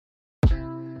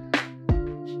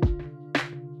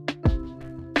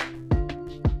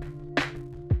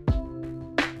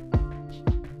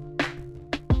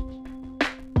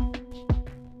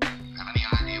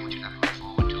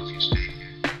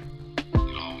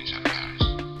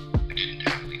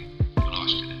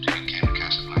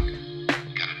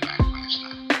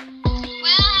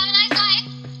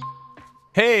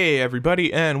Hey,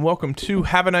 everybody, and welcome to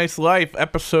Have a Nice Life,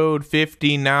 episode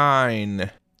 59.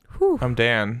 Whew. I'm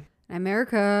Dan. I'm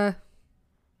Erica.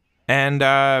 And,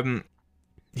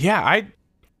 yeah,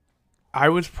 I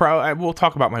was proud. We'll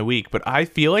talk about my week, but I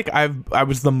feel like I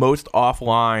was the most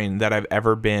offline that I've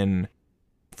ever been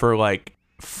for, like,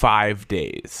 5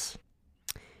 days.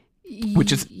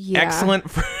 Which is excellent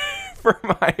for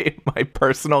my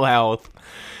personal health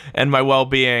and my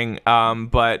well-being,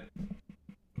 but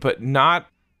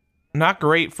not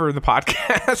great for the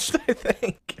podcast, I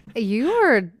think. You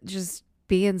are just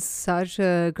being such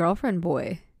a girlfriend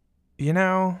boy. You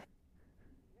know,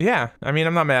 yeah. I mean,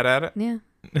 I'm not mad at it. Yeah.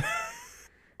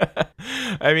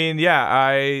 I mean, yeah.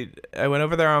 I went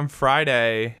over there on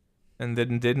Friday and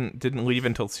didn't leave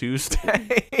until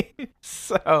Tuesday.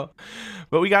 So,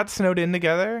 but we got snowed in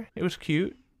together. It was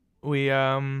cute. We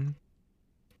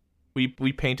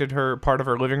painted part of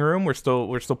her living room. We're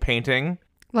still painting.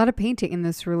 A lot of painting in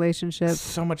this relationship.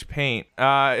 So much paint.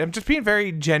 I'm just being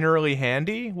very generally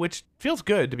handy, which feels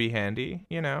good to be handy,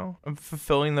 you know? I'm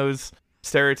fulfilling those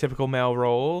stereotypical male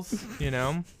roles, you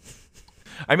know?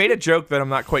 I made a joke that I'm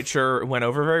not quite sure went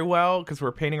over very well because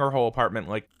we're painting our whole apartment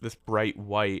like this bright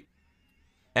white.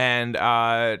 And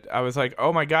I was like,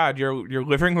 oh my God, your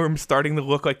living room's starting to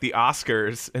look like the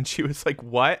Oscars. And she was like,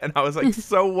 what? And I was like,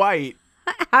 so white.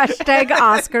 Hashtag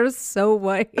Oscars so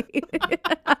white.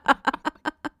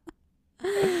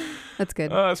 That's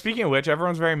good. Speaking of which,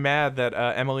 everyone's very mad that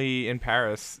Emily in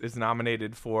Paris is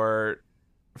nominated for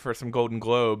some Golden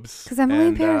Globes. Because Emily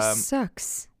in Paris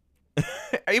sucks.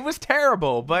 It was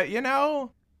terrible, but you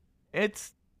know,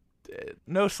 it's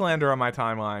no slander on my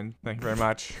timeline. Thank you very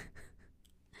much.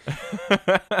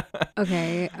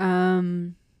 Okay.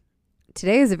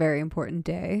 Today is a very important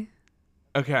day.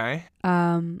 Okay.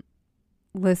 Longtime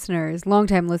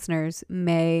listeners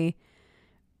may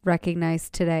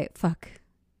recognize today.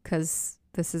 Because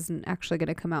this isn't actually going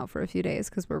to come out for a few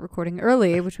days because we're recording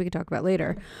early, which we can talk about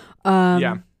later.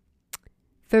 Yeah.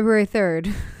 February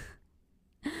 3rd,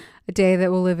 a day that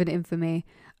will live in infamy.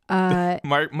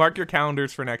 Mark your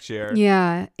calendars for next year.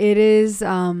 Yeah, it is.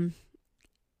 I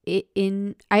need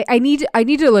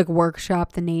to like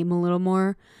workshop the name a little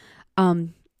more.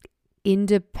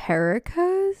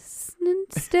 Indiperica's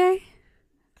Day.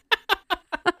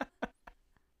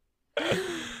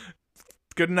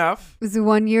 Good enough. It was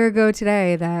 1 year ago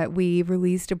today that we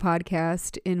released a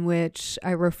podcast in which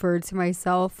I referred to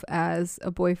myself as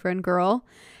a boyfriend girl.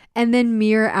 And then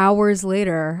mere hours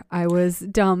later, I was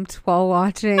dumped while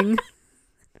watching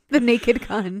The Naked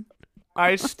Gun.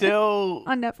 I still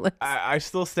on Netflix. I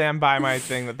still stand by my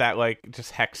thing that like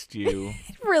just hexed you.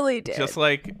 It really did. Just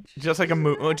like a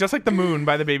moon, just like the moon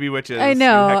by the Baby Witches. I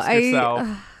know. You hexed yourself.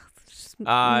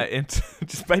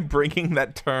 Just by bringing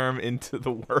that term into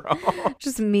the world.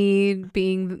 Just me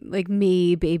being like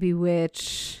me, Baby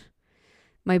Witch,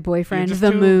 my boyfriend,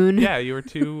 the moon. Yeah, you were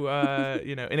too,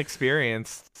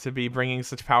 inexperienced to be bringing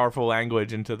such powerful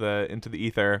language into the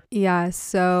ether. Yeah,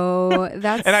 so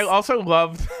that's. And I also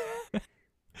loved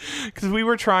because we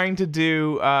were trying to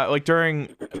do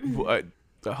during,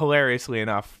 hilariously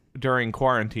enough, during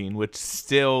quarantine, which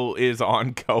still is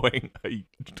ongoing,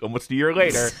 almost a year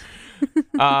later.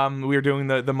 We were doing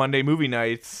the Monday movie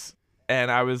nights, and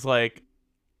I was like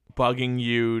bugging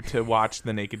you to watch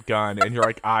The Naked Gun, and you're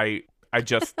like, I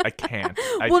can't.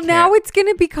 Now it's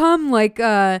gonna become like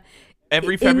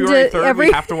every February 3rd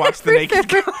we have to watch The Naked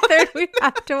Gun. We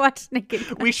have to watch Naked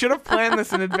Gun. We should have planned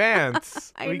this in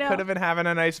advance. We could have been having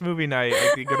a nice movie night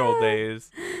like the good old days.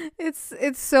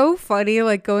 It's so funny,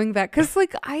 like going back, because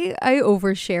like I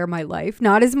overshare my life,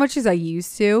 not as much as I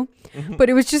used to, but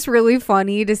it was just really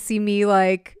funny to see me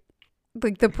like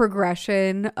the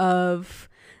progression of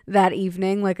that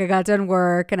evening. Like I got done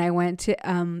work and I went to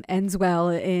Enswell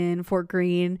in Fort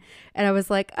Greene, and I was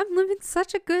like, I'm living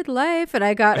such a good life. And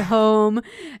I got home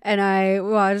and I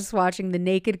was watching The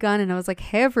Naked Gun, and I was like,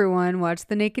 hey everyone, watch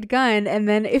The Naked Gun. And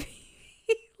then if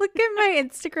you look at my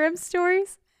Instagram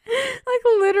stories, like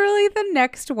literally the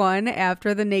next one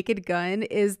after The Naked Gun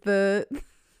is the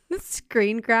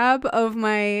screen grab of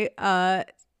my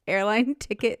airline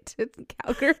ticket to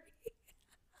Calgary.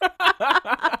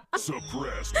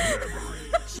 Suppressed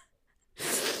memories.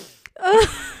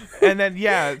 And then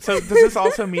so does this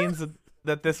also means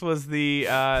that this was the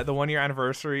 1 year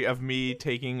anniversary of me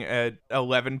taking a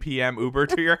 11 p.m. Uber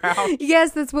to your house?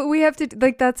 Yes, that's what we have to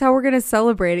like. That's how we're gonna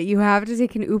celebrate it. You have to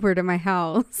take an Uber to my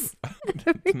house.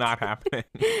 It's not happening.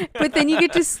 But then you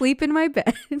get to sleep in my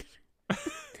bed.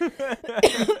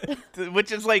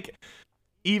 Which is like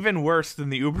even worse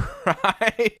than the Uber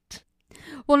ride.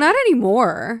 Well, not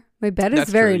anymore. My bed is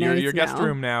That's very true. nice Your guest now.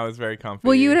 room now is very comfy.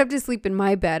 Well, you would have to sleep in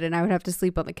my bed, and I would have to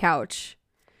sleep on the couch.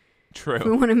 True. If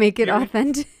we want to make it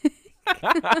authentic.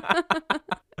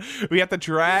 We have to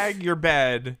drag your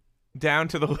bed down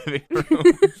to the living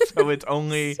room so it's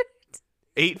only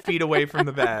 8 feet away from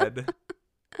the bed.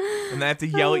 And I have to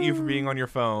yell at you for being on your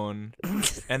phone.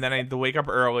 And then I have to wake up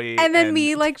early. And then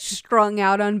me like strung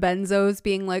out on benzos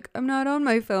being like, I'm not on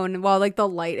my phone while like the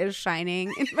light is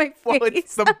shining in my face. Well,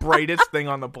 it's the brightest thing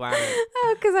on the planet.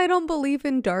 Because I don't believe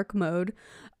in dark mode.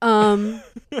 But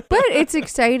it's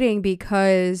exciting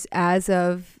because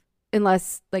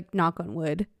unless like knock on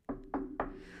wood,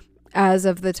 as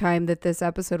of the time that this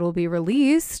episode will be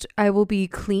released, I will be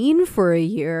clean for a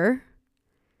year.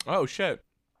 Oh, shit.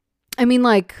 I mean,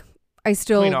 like, I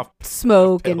still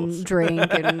smoke and drink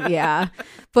and yeah,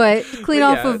 but clean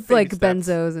off of like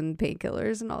benzos and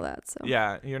painkillers and all that. So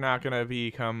yeah, you're not gonna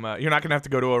become. You're not gonna have to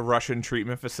go to a Russian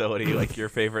treatment facility like your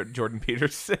favorite Jordan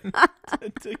Peterson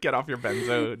to get off your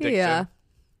benzo addiction. Yeah.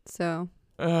 So.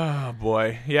 Oh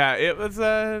boy, yeah, it was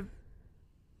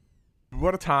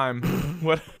what a time.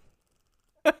 What.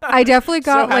 I definitely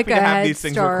got so like a to have head these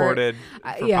things start. Recorded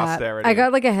for posterity. I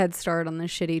got like a head start on the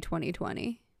shitty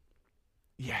 2020.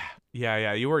 Yeah.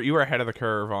 You were ahead of the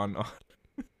curve on.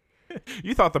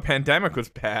 You thought the pandemic was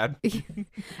bad. You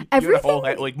had a whole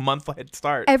month head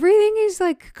start. Everything is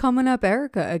like coming up,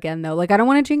 Erica, again though. Like I don't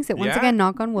want to jinx it. Once again,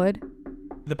 knock on wood.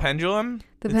 The pendulum.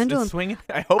 It's swinging.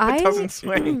 I hope it doesn't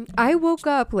swing. I woke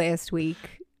up last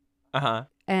week. Uh-huh.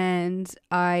 And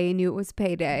I knew it was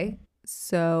payday.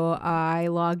 So I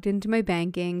logged into my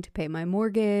banking to pay my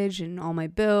mortgage and all my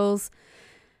bills.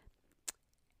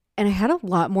 And I had a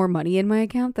lot more money in my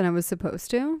account than I was supposed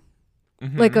to.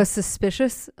 Mm-hmm. Like a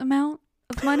suspicious amount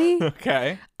of money.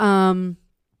 Okay.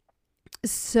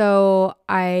 So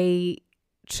I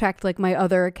checked like my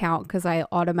other account because I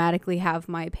automatically have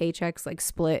my paychecks like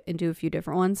split into a few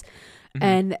different ones. Mm-hmm.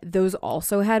 And those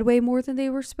also had way more than they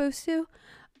were supposed to.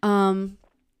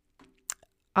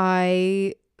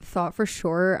 I thought for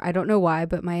sure, I don't know why,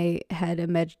 but my head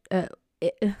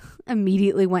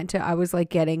immediately went to I was like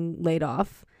getting laid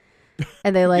off.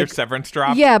 And they like your severance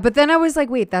dropped? Yeah, but then I was like,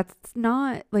 wait, that's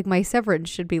not like my severance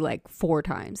should be like 4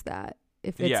 times that.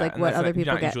 If it's like what other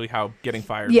people get. Usually how getting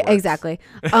fired Yeah, works. exactly.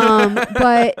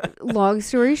 But long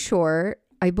story short,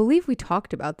 I believe we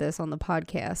talked about this on the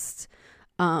podcast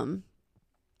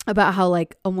about how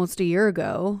like almost a year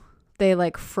ago they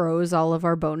like froze all of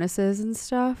our bonuses and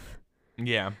stuff.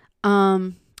 Yeah.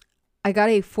 I got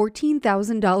a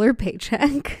 $14,000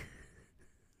 paycheck.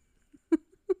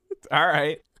 All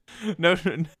right. No,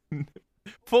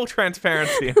 full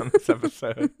transparency on this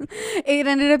episode. It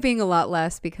ended up being a lot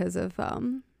less because of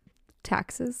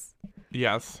taxes.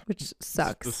 Yes. Which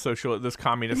sucks. This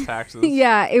communist taxes.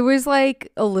 Yeah, it was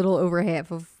like a little over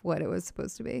half of what it was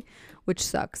supposed to be, which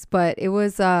sucks. But it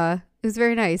was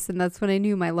very nice, and that's when I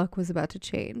knew my luck was about to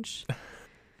change.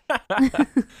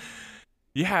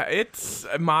 Yeah, it's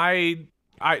I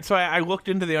looked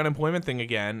into the unemployment thing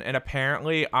again, and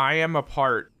apparently I am a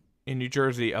part in New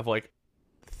Jersey of like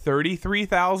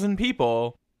 33,000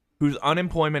 people whose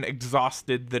unemployment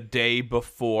exhausted the day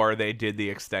before they did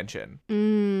the extension.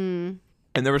 And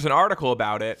there was an article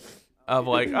about it of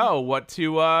like, oh, what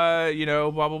to blah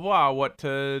blah blah, what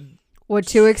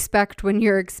to expect when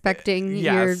you're expecting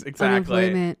your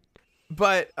unemployment.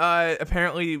 But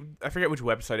apparently, I forget which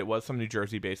website it was, some New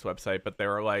Jersey-based website, but they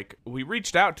were like, we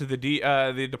reached out to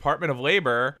the Department of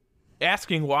Labor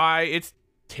asking why it's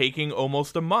taking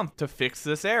almost a month to fix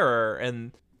this error.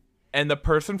 And the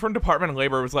person from Department of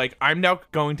Labor was like, I'm now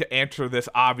going to answer this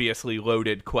obviously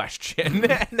loaded question.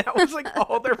 And that was like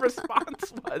all their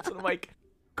response was. And I'm like,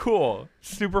 cool.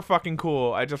 Super fucking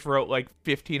cool. I just wrote like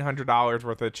 $1,500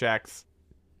 worth of checks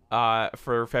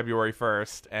for February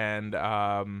 1st. And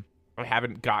I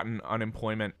haven't gotten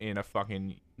unemployment in a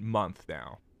fucking month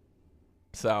now.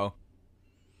 So,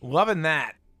 loving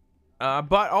that.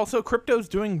 But also, crypto's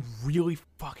doing really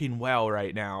fucking well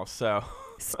right now, so...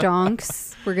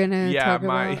 Stonks. We're going to talk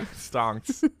about... Yeah,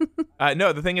 stonks.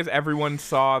 No, the thing is, everyone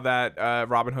saw that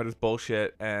Robinhood is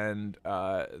bullshit, and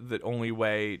the only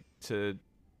way to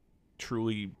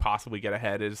truly possibly get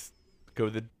ahead is go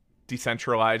the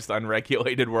decentralized,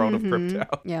 unregulated world of crypto.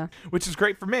 Yeah. Which is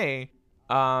great for me.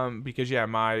 Because yeah,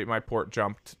 my port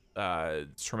jumped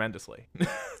tremendously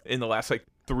in the last like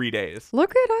 3 days.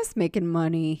 Look at us making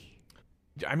money.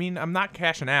 I mean, I'm not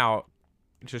cashing out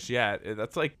just yet.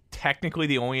 That's like technically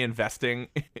the only investing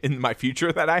in my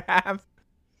future that I have.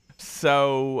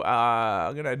 So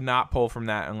I'm gonna not pull from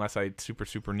that unless I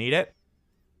super need it.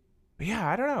 But yeah,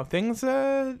 I don't know. Things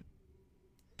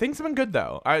things have been good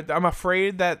though. I'm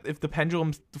afraid that if the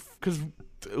pendulum, because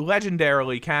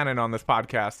legendarily canon on this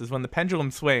podcast is when the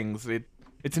pendulum swings,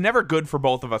 it's never good for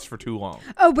both of us for too long.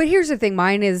 Oh, but here's the thing.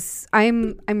 Mine is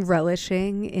I'm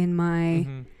relishing in my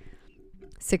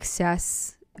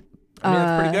success. I mean,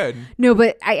 that's pretty good. No,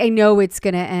 but I know it's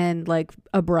gonna end like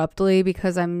abruptly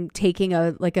because I'm taking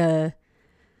an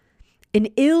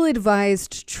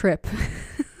ill-advised trip.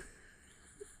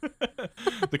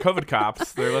 The COVID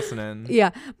cops, they're listening.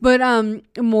 Yeah, but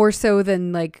more so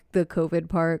than like the COVID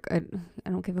part. I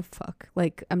don't give a fuck.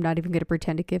 Like, I'm not even gonna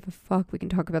pretend to give a fuck. We can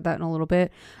talk about that in a little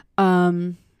bit.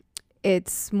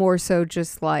 It's more so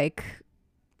just like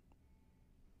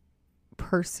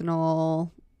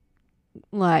personal,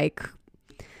 like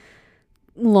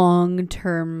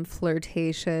long-term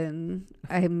flirtation.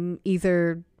 I'm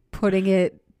either putting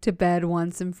it to bed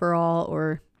once and for all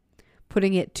or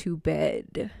putting it to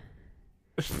bed.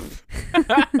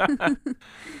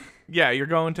 Yeah, you're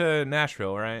going to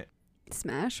Nashville, right?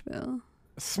 Smashville.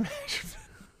 Smashville.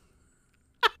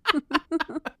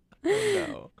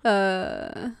 No.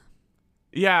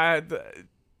 Yeah,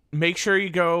 make sure you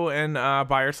go and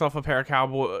buy yourself a pair of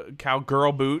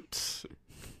cowgirl boots.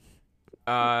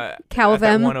 Cow at that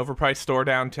them. one overpriced store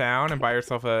downtown and buy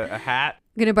yourself a hat.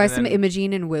 I'm gonna buy and some then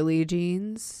Imogene and Willie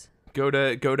jeans. Go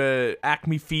to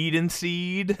Acme Feed and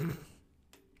Seed.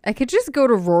 I could just go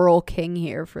to Rural King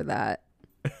here for that.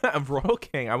 Royal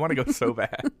King. I want to go so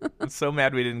bad. I'm so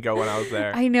mad we didn't go when I was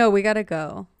there. I know, we gotta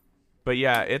go. But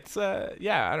yeah, it's I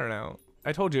don't know.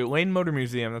 I told you, Lane Motor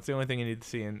Museum. That's the only thing you need to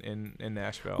see in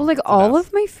Nashville. Well, like It's the all best.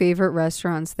 of my favorite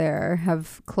restaurants there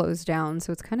have closed down,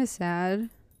 so it's kind of sad. I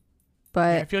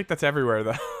But feel like that's everywhere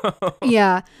though.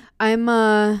 yeah,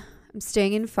 I'm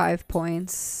staying in 5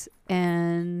 Points,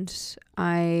 and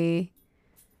I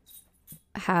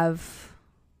have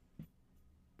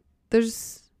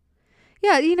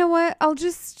yeah, you know what? I'll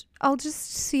just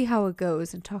see how it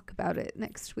goes and talk about it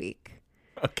next week.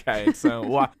 Okay,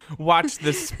 so watch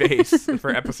this space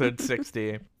for episode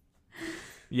 60.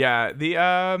 Yeah,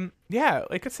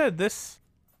 like I said, this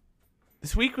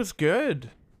week was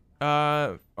good.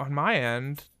 On my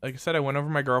end, like I said, I went over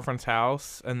to my girlfriend's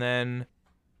house, and then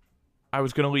I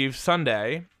was gonna leave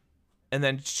Sunday, and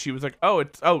then she was like,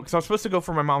 because I was supposed to go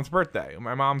for my mom's birthday.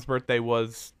 My mom's birthday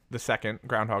was the 2nd,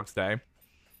 Groundhog's Day,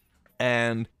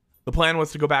 and the plan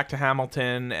was to go back to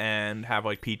Hamilton and have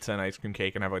like pizza and ice cream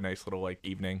cake and have a nice little like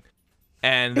evening.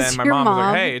 And then Is my your mom was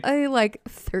like, "Hey, a like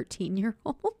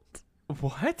 13-year-old?"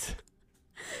 what?"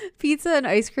 Pizza and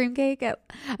ice cream cake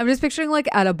I'm just picturing like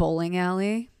at a bowling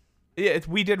alley. Yeah,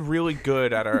 we did really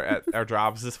good at our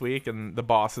jobs this week, and the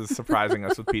boss is surprising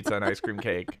us with pizza and ice cream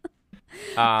cake.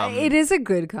 It is a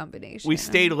good combination. We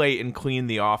stayed late and cleaned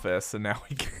the office, and now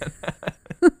we can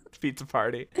pizza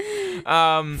party.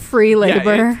 Free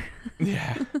labor.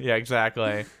 Yeah,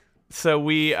 exactly. So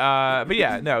we, but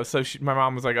yeah, no. So my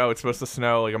mom was like, "Oh, it's supposed to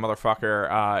snow like a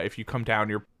motherfucker. If you come down,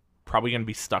 you're probably gonna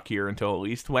be stuck here until at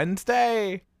least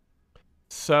Wednesday."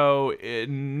 So,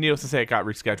 needless to say, it got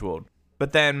rescheduled.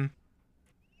 But then,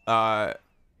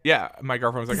 yeah, my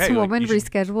girlfriend was like, This "Hey, woman like, you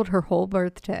should rescheduled her whole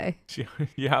birthday.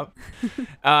 Yep.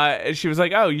 And she was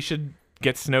like, "Oh, you should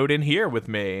get snowed in here with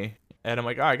me." And I'm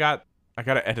like, "Oh, I got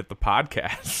to edit the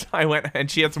podcast." I went, and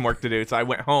she had some work to do, so I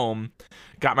went home,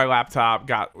 got my laptop,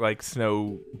 got like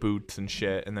snow boots and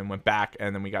shit, and then went back,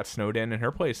 and then we got snowed in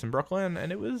her place in Brooklyn,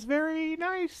 and it was very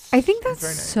nice. I think It was that's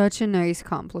very nice. such a nice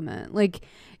compliment. Like,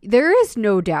 there is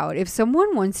no doubt if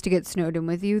someone wants to get snowed in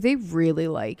with you, they really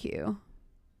like you.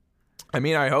 I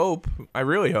mean, I hope. I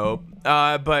really hope.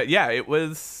 But yeah, it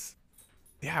was.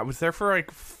 Yeah, I was there for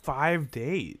like 5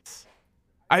 days.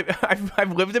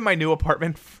 I've lived in my new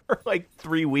apartment for like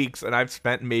 3 weeks, and I've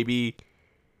spent maybe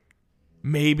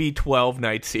 12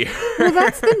 nights here. Well,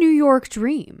 that's the New York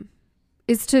dream,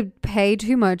 is to pay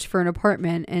too much for an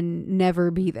apartment and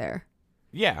never be there.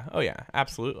 Yeah. Oh yeah.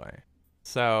 Absolutely.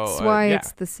 So That's why yeah.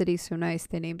 it's the city so nice.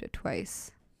 They named it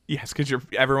twice. Yes, because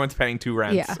everyone's paying 2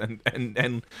 rents Yeah.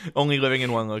 and only living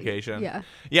in one location. Yeah.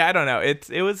 Yeah, I don't know.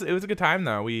 It was a good time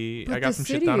though. I got some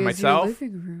shit done Your myself.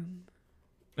 living room.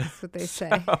 That's what they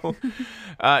say.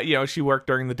 So, she worked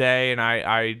during the day, and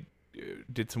I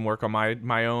did some work on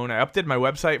my own. I updated my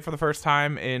website for the first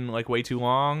time in like way too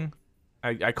long.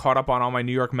 I caught up on all my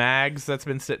New York mags that's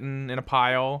been sitting in a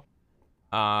pile.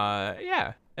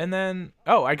 Yeah. And then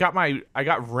I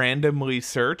got randomly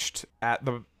searched at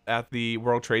the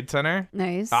World Trade Center.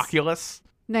 Nice. Oculus.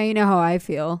 Now you know how I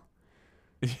feel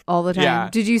all the time. Yeah.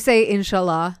 Did you say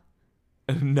inshallah?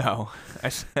 No. I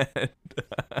said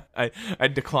I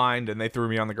declined, and they threw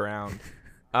me on the ground.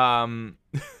 No,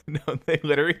 they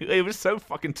literally, it was so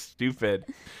fucking stupid.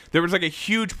 There was like a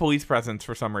huge police presence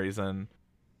for some reason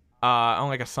on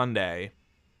like a Sunday,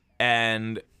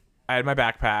 and I had my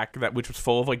backpack which was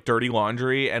full of like dirty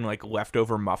laundry and like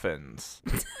leftover muffins.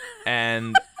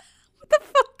 And What the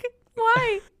fuck?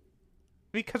 Why?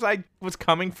 because I was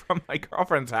coming from my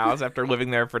girlfriend's house after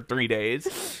living there for 3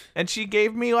 days, and she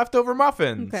gave me leftover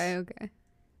muffins. Okay.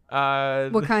 Uh,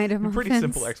 What kind of Pretty muffins?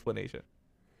 simple explanation.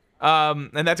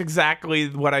 And that's exactly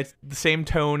what the same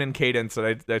tone and cadence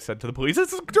that I said to the police.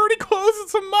 It's dirty clothes and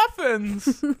some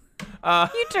muffins.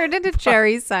 You turned into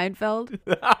Jerry Seinfeld.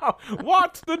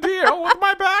 What's the deal with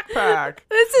my backpack?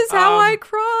 This is how I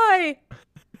cry.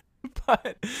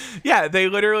 But yeah, they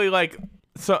literally like.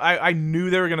 So I knew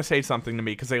they were gonna say something to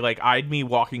me because they like eyed me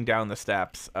walking down the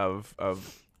steps of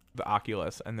the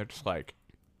Oculus, and they're just like,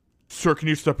 "Sir, can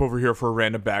you step over here for a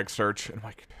random bag search?" And I'm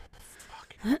like,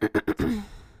 "Fuck."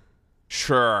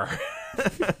 Sure.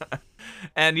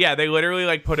 And yeah, they literally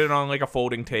like put it on like a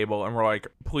folding table and were like,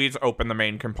 "Please open the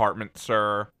main compartment,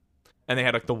 sir." And they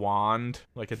had like the wand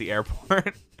like at the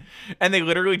airport. And they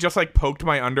literally just like poked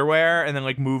my underwear and then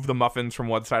like moved the muffins from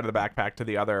one side of the backpack to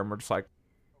the other, and we're just like,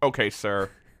 "Okay, sir,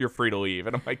 you're free to leave."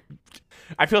 And I'm like,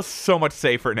 I feel so much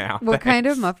safer now. What kind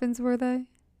of Thanks. muffins were they?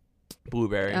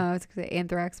 Blueberry. Oh, it's because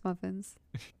anthrax muffins.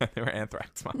 They were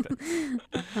anthrax muffins.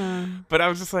 Uh, But I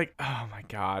was just like, oh my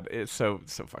god, it's so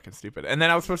fucking stupid. And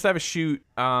then I was supposed to have a shoot.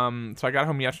 So I got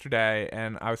home yesterday,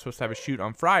 and I was supposed to have a shoot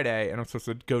on Friday, and I was supposed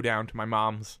to go down to my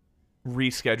mom's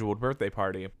rescheduled birthday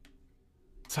party.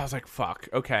 So I was like, fuck.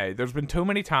 Okay, there's been too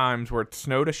many times where it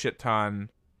snowed a shit ton,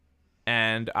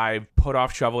 and I put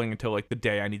off shoveling until like the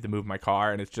day I need to move my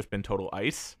car, and it's just been total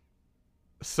ice.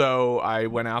 So I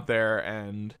went out there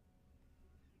and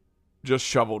just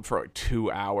shoveled for like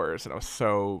 2 hours, and I was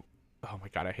so, oh my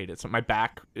god, I hate it. So my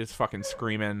back is fucking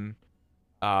screaming.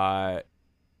 And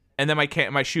then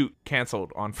my shoot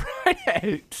canceled on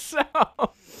Friday. So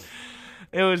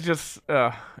it was just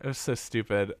it was so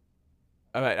stupid.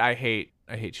 I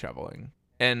hate shoveling.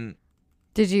 And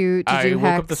did you I woke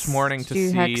hex, up this morning to did you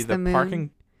see hex the moon?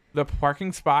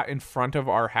 parking spot in front of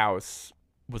our house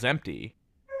was empty.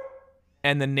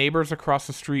 And the neighbors across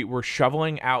the street were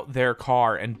shoveling out their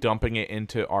car and dumping it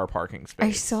into our parking space.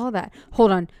 I saw that. Hold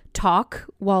on. Talk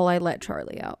while I let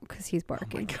Charlie out because he's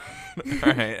barking.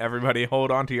 All right, everybody,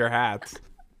 hold on to your hats.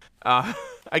 I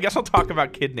guess I'll talk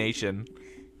about Kid Nation.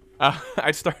 I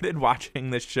started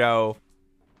watching this show.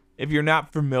 If you're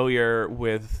not familiar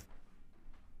with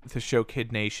the show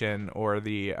Kid Nation or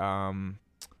the kind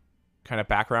of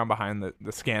background behind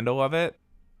the scandal of it,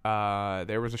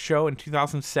 there was a show in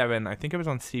 2007, I think it was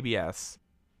on CBS,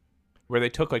 where they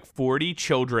took like 40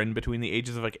 children between the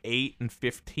ages of like 8 and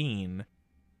 15,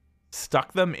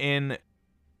 stuck them in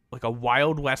like a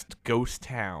Wild West ghost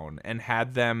town, and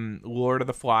had them Lord of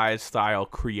the Flies style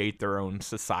create their own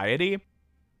society.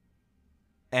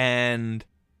 And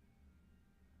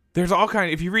there's all kind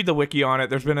of, if you read the wiki on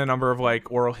it, there's been a number of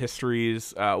like oral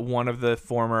histories. One of the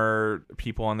former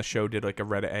people on the show did like a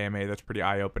Reddit AMA that's pretty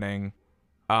eye-opening.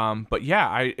 But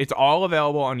yeah, it's all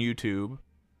available on YouTube,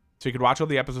 so you could watch all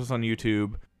the episodes on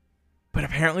YouTube. But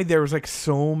apparently there was like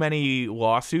so many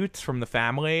lawsuits from the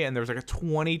family, and there was like a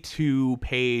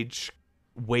 22-page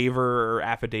waiver or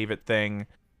affidavit thing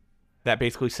that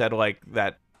basically said like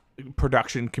that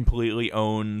production completely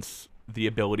owns the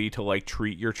ability to like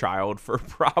treat your child for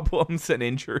problems and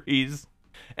injuries,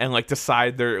 and like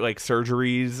decide their like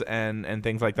surgeries and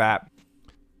things like that.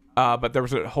 But there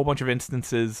was a whole bunch of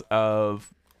instances of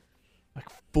like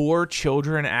 4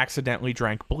 children accidentally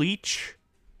drank bleach.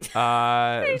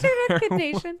 Are you talking about Kid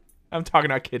Nation? I'm talking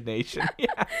about Kid Nation.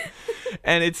 Yeah.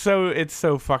 And it's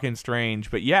so fucking strange.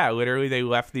 But yeah, literally they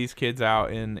left these kids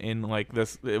out in like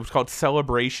this, it was called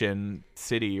Celebration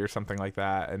City or something like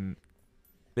that, and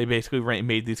they basically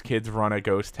made these kids run a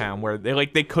ghost town where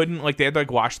they couldn't, like, they had to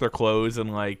like wash their clothes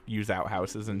and like use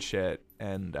outhouses and shit.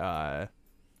 And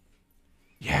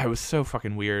yeah, it was so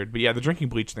fucking weird. But yeah, the drinking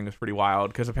bleach thing was pretty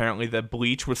wild, because apparently the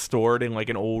bleach was stored in like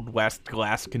an Old West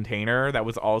glass container that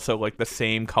was also like the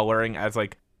same coloring as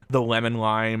like the lemon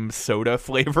lime soda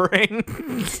flavoring.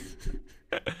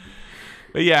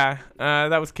 But yeah,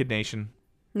 that was Kid Nation.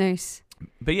 Nice.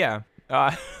 But yeah,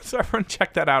 so everyone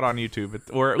check that out on YouTube,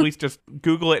 or at least just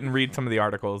Google it and read some of the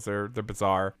articles. They're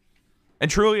bizarre,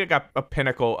 and truly like a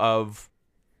pinnacle of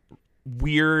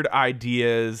weird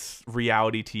ideas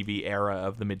reality TV era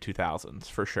of the mid 2000s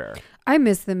for sure. I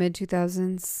miss the mid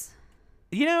 2000s.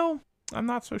 You know, I'm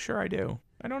not so sure I do.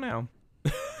 I don't know.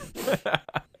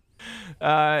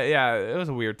 Yeah, it was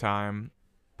a weird time,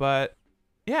 but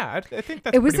yeah, I think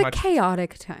that's It was pretty a much.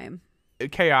 chaotic time.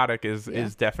 chaotic is Yeah.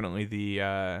 definitely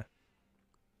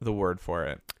the word for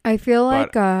it. I feel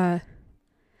But- like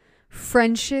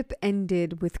friendship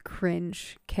ended with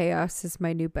cringe. Chaos is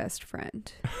my new best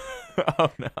friend.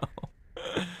 Oh no.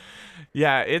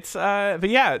 Yeah, it's but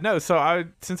yeah, no, so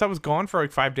since I was gone for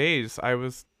like 5 days, I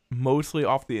was mostly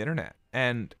off the internet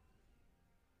and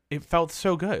it felt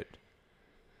so good.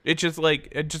 It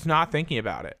just not thinking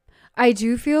about it. I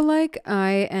do feel like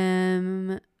I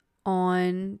am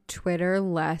on Twitter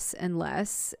less and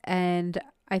less, and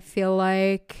I feel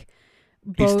like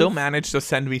You still both- managed to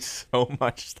send me so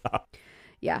much stuff.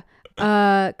 Yeah.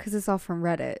 Cuz it's all from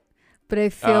Reddit. But I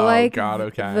feel Oh, like God,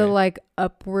 okay. the like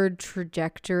upward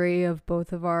trajectory of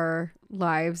both of our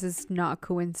lives is not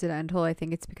coincidental. I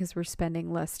think it's because we're spending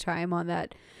less time on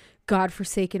that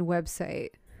godforsaken website.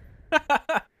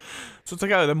 So it's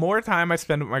like, the more time I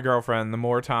spend with my girlfriend, the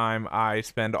more time I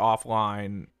spend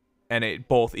offline, and it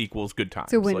both equals good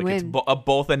times. It's a Like it's win-win.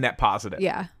 both a net positive.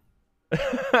 Yeah.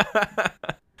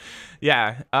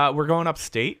 Yeah, we're going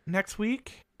upstate next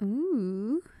week.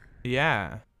 Ooh.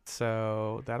 Yeah,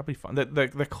 so that'll be fun.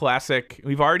 The classic.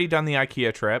 We've already done the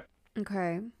IKEA trip.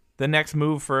 Okay. The next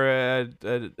move for a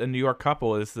New York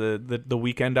couple is the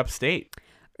weekend upstate.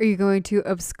 Are you going to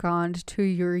abscond to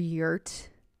your yurt?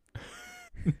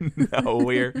 No,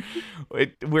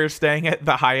 we're staying at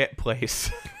the Hyatt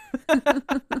Place,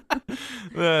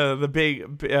 the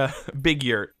big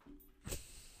yurt,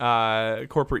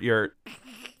 corporate yurt.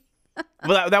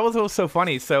 Well, that was also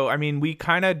funny. So I mean, we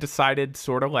kind of decided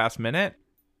sort of last minute,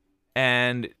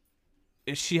 and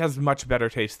she has much better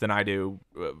taste than I do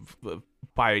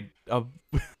by a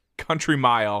country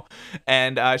mile.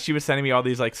 And she was sending me all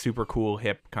these like super cool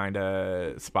hip kind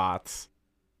of spots.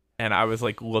 And I was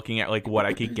like looking at like what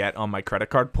I could get on my credit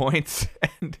card points,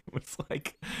 and it was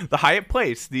like the Hyatt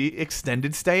Place, the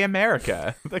Extended Stay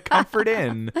America, the Comfort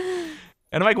Inn.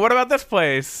 And I'm like, what about this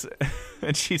place?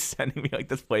 And she's sending me like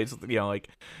this place with, like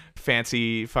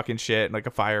fancy fucking shit and like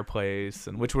a fireplace,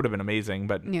 and which would have been amazing,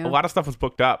 but Yeah. a lot of stuff was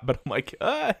booked up. But I'm like,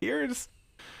 here's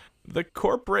the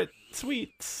corporate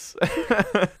suites.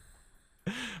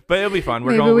 But it'll be fun.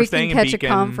 Maybe We're we staying can in catch Beacon.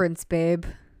 a conference, babe.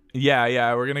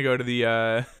 Yeah, we're gonna go to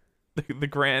the the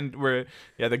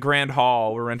grand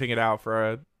hall. We're renting it out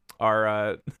for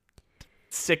our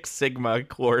Six Sigma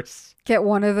course. Get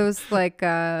one of those like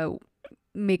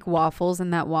make waffles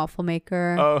in that waffle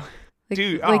maker. Oh, like,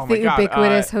 dude, like oh the my God,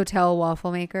 ubiquitous hotel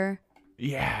waffle maker.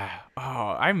 yeah.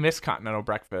 Oh, I miss continental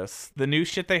breakfast. The new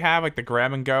shit they have, like the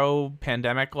grab and go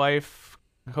pandemic life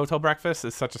hotel breakfast,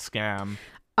 is such a scam.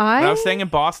 When I was staying in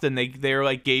Boston, they were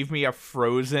like gave me a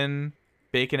frozen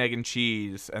bacon, egg, and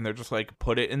cheese, and they're just like,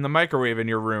 put it in the microwave in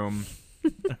your room.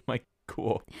 I'm like,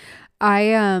 cool.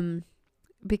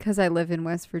 Because I live in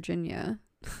West Virginia,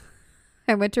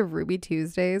 I went to Ruby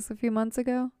Tuesdays a few months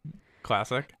ago,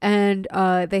 Classic. and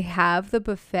they have the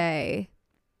buffet,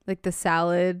 like the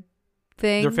salad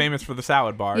thing. They're famous for the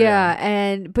salad bar.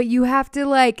 Yeah, but you have to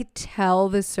like tell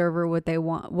the server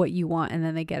what you want, and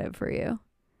then they get it for you.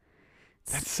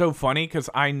 That's so funny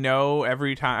because I know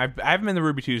every time I haven't been to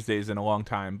Ruby Tuesdays in a long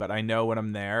time, but I know when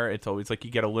I'm there, it's always like you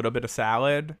get a little bit of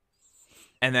salad,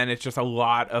 and then it's just a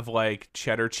lot of like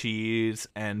cheddar cheese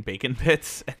and bacon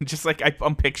bits, and just like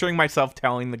I'm picturing myself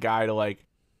telling the guy to like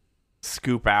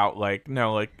scoop out like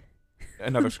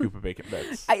another scoop of bacon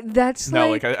bits. That's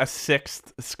Like a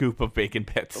sixth scoop of bacon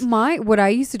bits. what I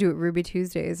used to do at Ruby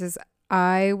Tuesdays is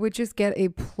I would just get a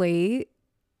plate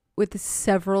with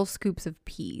several scoops of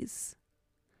peas.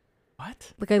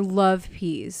 What? Like I love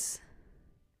peas.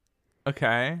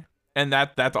 Okay, and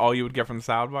that's all you would get from the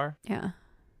salad bar? Yeah.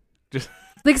 Just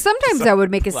Like sometimes just a I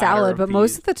would make a platter salad, of but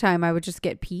most peas. of the time I would just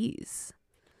get peas.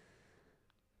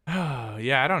 Oh,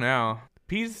 yeah, I don't know.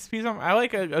 Peas. I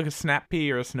like a snap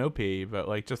pea or a snow pea, but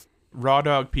like just raw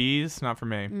dog peas, not for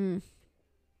me. Mm.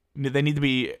 They need to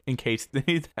be encased. They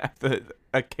need to have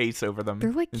a case over them.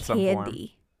 They're like in some form.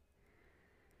 candy.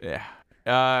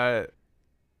 Yeah.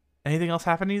 Anything else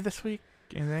happen to you this week?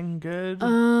 Anything good?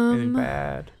 Anything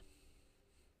bad?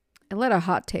 I let a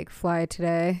hot take fly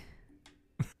today.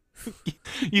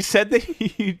 You said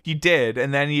that you did,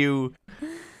 and then you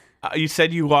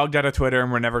said you logged out of Twitter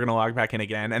and we're never gonna log back in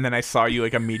again. And then I saw you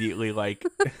like immediately like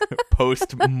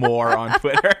post more on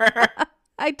Twitter.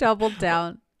 I doubled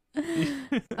down.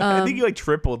 I think you like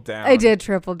tripled down. I did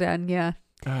triple down, yeah.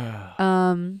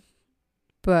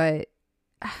 But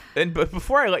But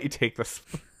before I let you take this,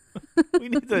 we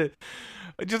need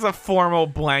just a formal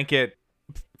blanket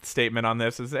statement on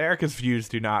this. Is Erica's views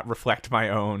do not reflect my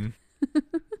own.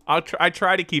 I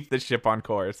try to keep the ship on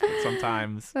course, but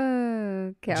sometimes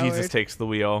coward. Jesus takes the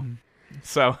wheel.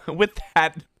 So with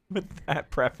that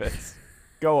preface,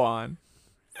 Go on.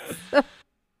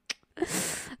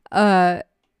 I'm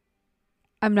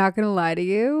not gonna lie to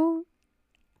you.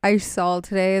 I saw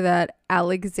today that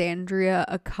Alexandria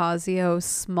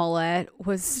Ocasio-Smollett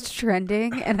was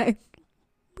trending, and I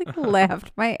like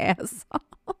laughed my ass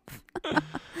off.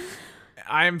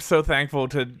 I am so thankful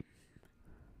to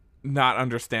not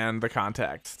understand the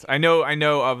context. I know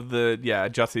of the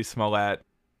Jussie Smollett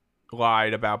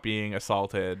lied about being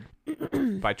assaulted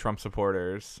by Trump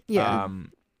supporters. Yeah.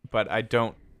 But I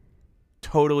don't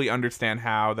totally understand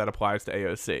how that applies to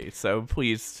AOC. So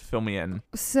please fill me in.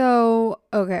 So,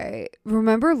 okay.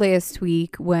 Remember last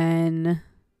week when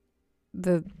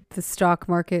the stock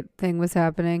market thing was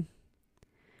happening?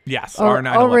 Yes,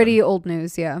 Already old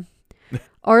news, yeah.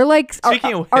 Or like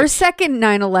Speaking of our which, second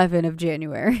 9/11 of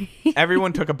January.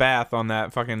 everyone took a bath on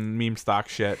that fucking meme stock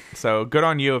shit. So good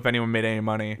on you if anyone made any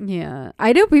money. Yeah.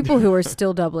 I know people who are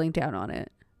still doubling down on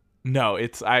it. No,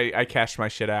 it's I cashed my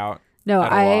shit out. No,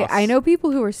 at a loss. I know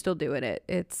people who are still doing it.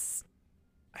 It's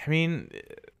I mean,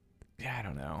 yeah, I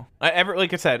don't know.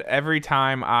 Like I said, every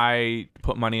time I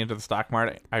put money into the stock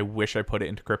market, I wish I put it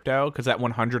into crypto because that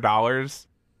 $100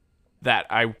 that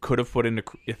I could have put into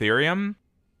Ethereum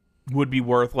would be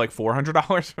worth like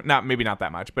 $400. Maybe not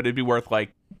that much, but it'd be worth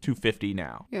like $250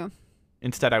 now. Yeah.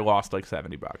 Instead, I lost like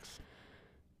 $70.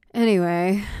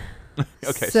 Anyway.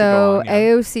 Okay. So go on, yeah.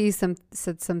 AOC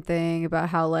said something about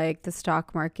how like the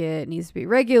stock market needs to be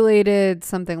regulated,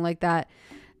 something like that.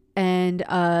 And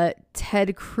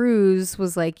Ted Cruz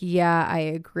was like, yeah, I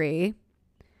agree.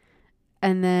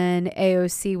 And then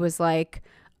AOC was like,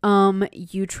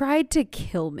 you tried to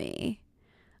kill me.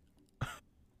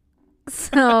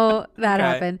 So that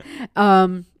happened.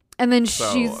 And then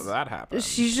that happened.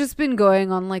 she's just been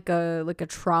going on like a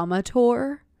trauma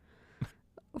tour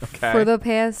Okay. for the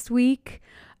past week,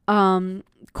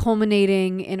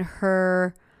 culminating in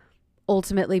her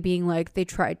ultimately being like, they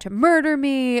tried to murder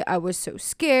me. I was so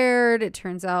scared. It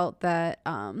turns out that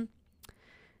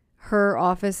her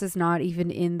office is not even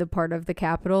in the part of the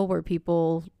Capitol where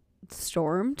people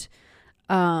stormed.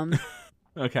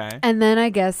 Okay. And then I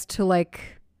guess to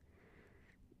like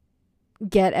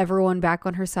get everyone back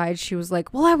on her side, she was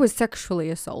like, well, I was sexually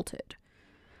assaulted.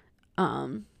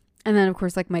 And then of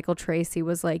course like Michael Tracy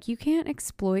was like, you can't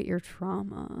exploit your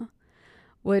trauma,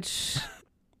 which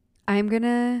I'm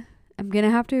gonna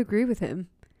have to agree with him.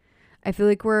 I feel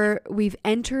like we've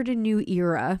entered a new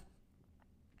era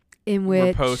in which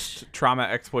We're post trauma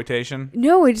exploitation.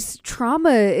 No, it's trauma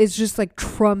is just like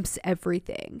trumps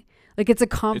everything. Like it's a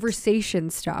conversation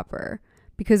stopper,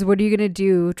 because what are you going to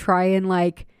do? Try and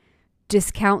like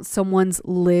discount someone's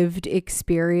lived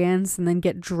experience and then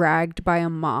get dragged by a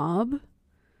mob?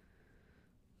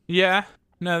 Yeah.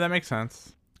 No, that makes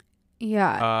sense.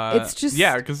 Yeah. It's just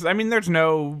yeah, because I mean, there's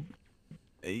no.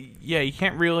 Yeah, you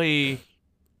can't really.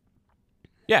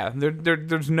 Yeah,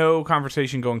 there's no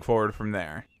conversation going forward from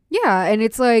there. Yeah, and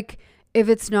it's like if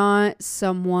it's not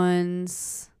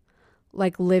someone's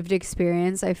like lived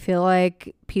experience, I feel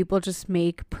like people just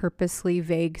make purposely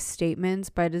vague statements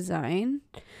by design,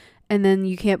 and then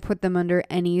you can't put them under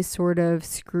any sort of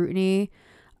scrutiny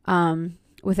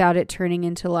without it turning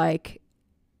into like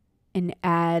an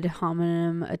ad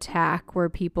hominem attack where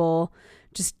people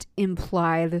just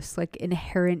imply this like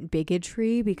inherent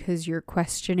bigotry because you're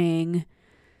questioning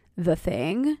the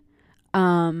thing.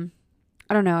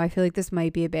 I don't know. I feel like this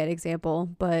might be a bad example,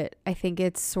 but I think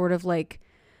it's sort of like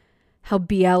how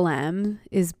BLM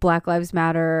is Black Lives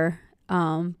Matter,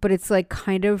 but it's like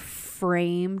kind of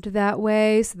framed that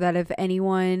way so that if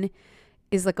anyone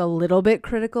is like a little bit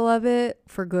critical of it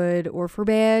for good or for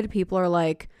bad, people are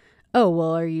like, oh,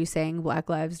 well, are you saying Black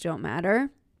lives don't matter?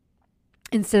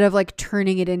 Instead of like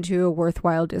turning it into a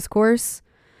worthwhile discourse.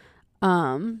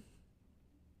 I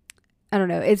don't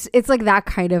know. It's like that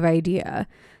kind of idea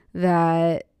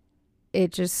that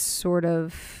it just sort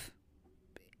of,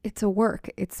 it's a work.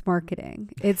 It's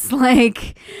marketing. It's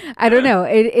like, I don't know.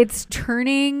 It's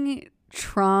turning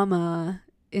trauma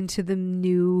into the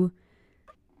new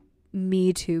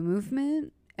Me Too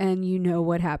movement. And you know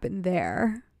what happened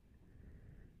there.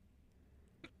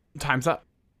 Time's up.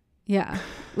 Yeah.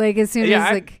 Like as soon Yeah,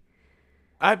 as like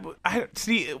I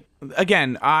see.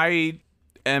 Again, I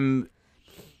am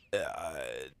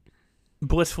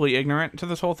blissfully ignorant to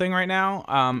this whole thing right now,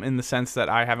 in the sense that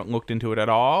I haven't looked into it at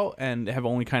all and have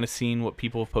only kind of seen what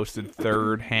people have posted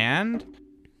third hand.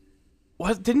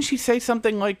 Didn't she say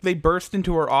something like they burst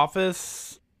into her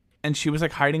office and she was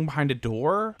like hiding behind a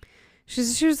door?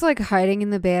 she was like hiding in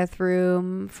the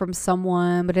bathroom from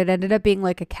someone, but it ended up being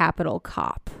like a Capitol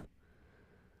cop.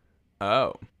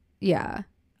 Oh. Yeah.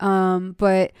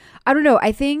 But I don't know.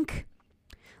 I think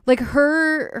like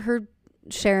her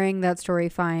sharing that story,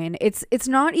 fine. It's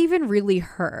not even really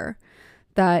her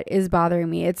that is bothering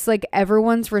me. It's like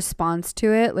everyone's response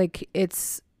to it. Like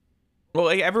it's Well,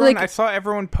 like everyone, like- I saw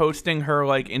everyone posting her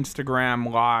like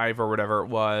Instagram live or whatever it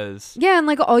was. yeah, and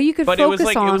like all you could But focus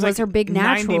it on was was her big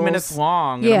naturals. 90 minutes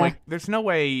long. And Yeah. I'm like, there's no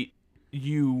way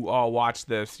you all watched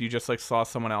this. You just like saw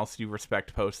someone else you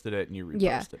respect posted it and you reposted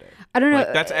Yeah. it. I don't know.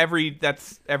 Like,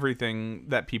 that's everything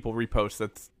that people repost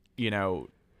that's, you know,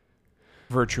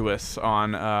 virtuous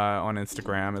on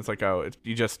Instagram. It's like, oh,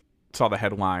 you just saw the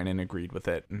headline and agreed with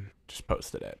it and just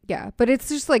posted it. Yeah, but it's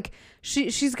just like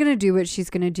she's gonna do what she's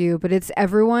gonna do, but it's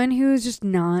everyone who's just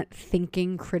not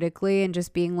thinking critically and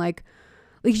just being like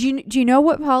do you know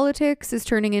what politics is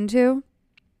turning into?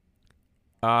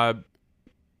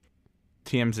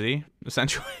 TMZ,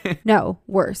 essentially. No,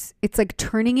 worse. It's like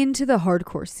turning into the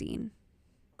hardcore scene.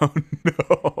 Oh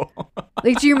no.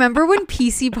 Like, do you remember when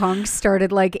PC Punk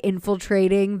started like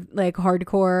infiltrating like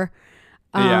hardcore?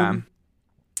 Yeah.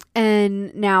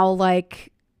 And now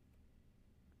like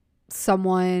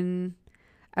someone,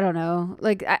 I don't know,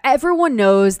 like everyone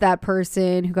knows that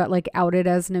person who got like outed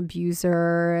as an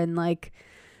abuser, and like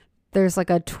there's like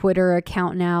a Twitter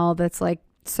account now that's like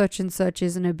such and such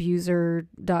is an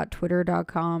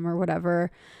abuser.twitter.com or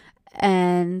whatever.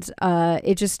 And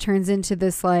it just turns into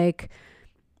this like,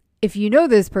 if you know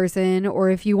this person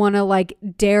or if you want to like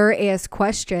dare ask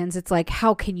questions, it's like,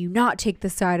 how can you not take the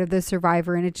side of the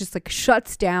survivor? And it just like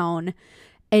shuts down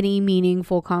any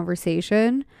meaningful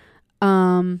conversation.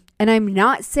 And I'm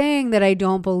not saying that I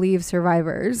don't believe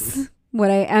survivors.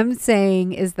 What I am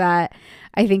saying is that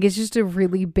I think it's just a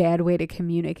really bad way to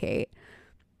communicate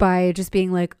by just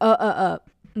being like,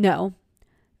 no,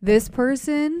 this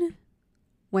person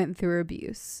went through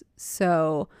abuse.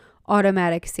 So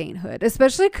automatic sainthood,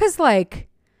 especially because like,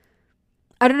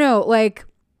 I don't know, like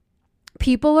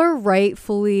people are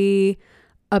rightfully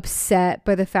upset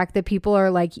by the fact that people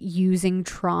are like using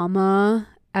trauma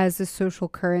as a social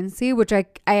currency, which I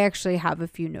actually have a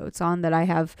few notes on that I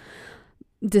have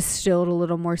distilled a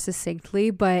little more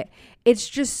succinctly, but it's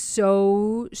just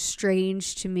so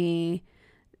strange to me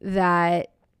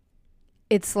that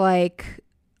it's like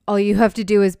all you have to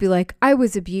do is be like, I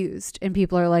was abused, and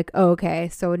people are like, oh, okay,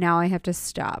 so now I have to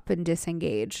stop and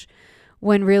disengage,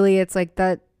 when really it's like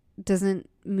that doesn't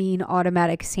mean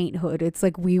automatic sainthood. It's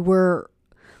like we've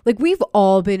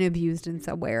all been abused in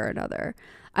some way or another.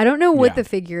 I don't know what the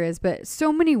figure is, but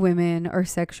so many women are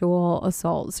sexual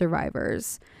assault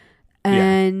survivors,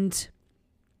 and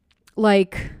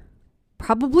like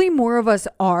probably more of us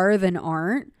are than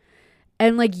aren't,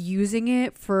 and like using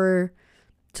it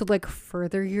to like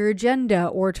further your agenda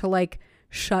or to like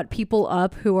shut people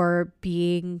up who are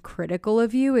being critical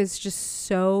of you is just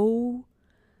so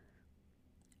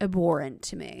abhorrent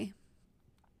to me.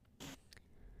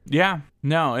 Yeah.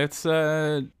 No, it's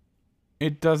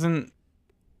it doesn't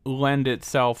lend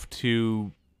itself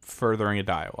to furthering a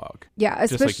dialogue. Yeah,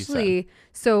 Just like you said. especially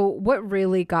so what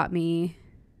got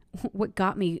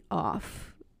me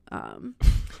off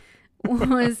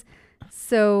was,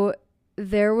 so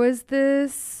there was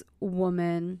this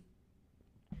woman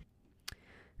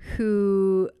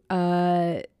who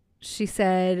she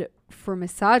said, for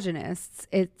misogynists,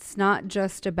 it's not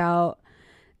just about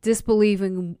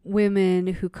disbelieving women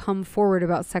who come forward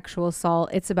about sexual assault,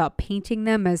 it's about painting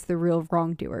them as the real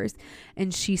wrongdoers.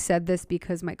 And she said this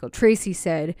because Michael Tracy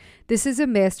said, this is a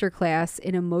masterclass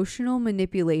in emotional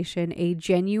manipulation, a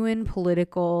genuine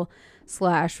political /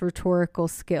 rhetorical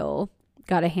skill.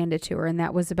 Gotta hand it to her. And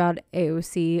that was about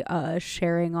AOC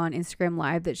sharing on Instagram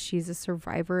Live that she's a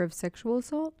survivor of sexual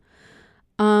assault.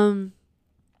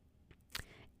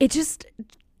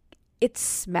 It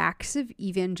smacks of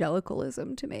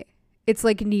evangelicalism to me. It's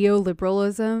like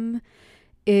neoliberalism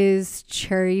is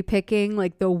cherry picking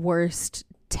like the worst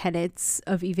tenets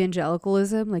of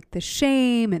evangelicalism, like the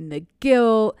shame and the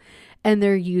guilt, and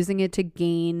they're using it to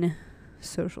gain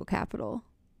social capital.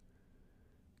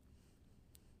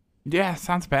 Yeah,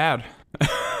 sounds bad.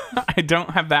 I don't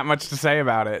have that much to say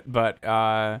about it, but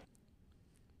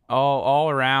all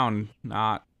around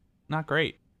not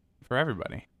great for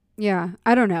everybody. Yeah,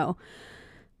 I don't know.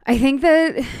 I think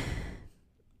that,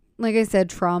 like I said,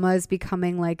 trauma is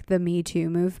becoming like the Me Too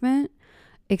movement,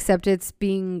 except it's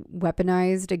being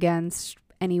weaponized against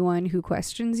anyone who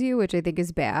questions you, which I think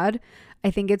is bad.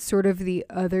 I think it's sort of the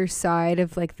other side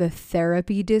of like the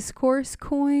therapy discourse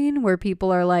coin, where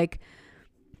people are like,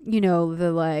 you know,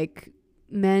 the like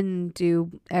men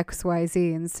do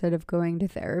XYZ instead of going to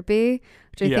therapy,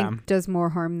 which I think does more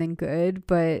harm than good.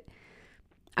 But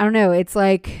I don't know. It's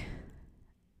like,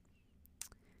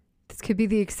 this could be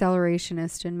the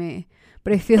accelerationist in me.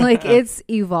 but I feel like it's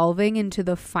evolving into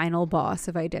the final boss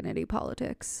of identity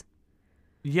politics.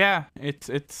 Yeah,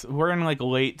 we're in like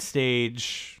late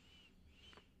stage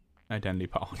identity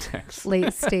politics.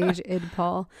 Late stage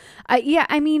idpol. Yeah,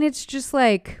 I mean, it's just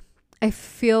like, I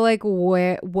feel like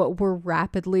what we're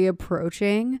rapidly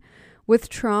approaching with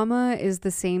trauma is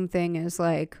the same thing as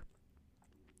like,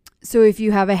 so if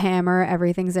you have a hammer,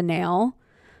 everything's a nail.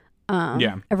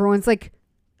 Everyone's like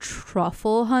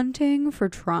truffle hunting for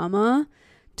trauma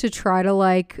to try to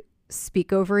like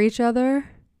speak over each other.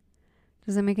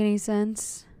 Does that make any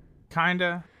sense?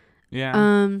 Kinda.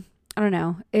 Yeah. I don't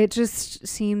know. It just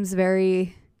seems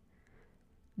very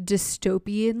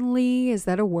dystopianly. Is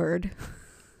that a word?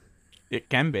 It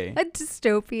can be. A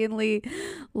dystopianly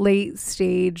late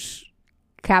stage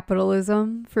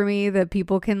capitalism for me, that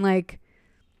people can like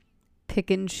pick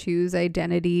and choose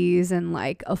identities and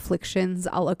like afflictions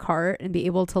a la carte and be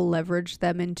able to leverage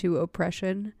them into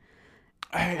oppression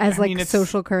as like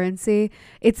social currency.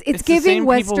 It's giving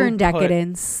Western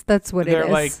decadence. That's what it is. They're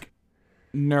like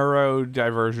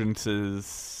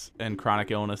neurodivergences and chronic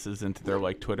illnesses into their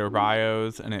like Twitter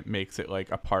bios, and it makes it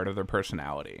like a part of their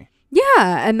personality.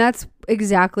 Yeah, and that's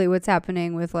exactly what's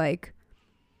happening with like,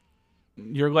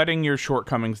 you're letting your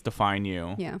shortcomings define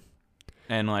you. Yeah.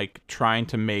 And like trying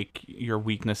to make your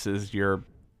weaknesses your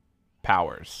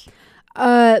powers.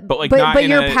 But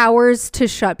your powers to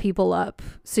shut people up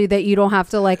so that you don't have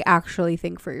to like actually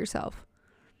think for yourself.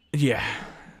 Yeah.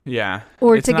 Yeah.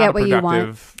 Or to get what you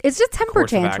want. It's just temper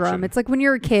tantrum. It's like when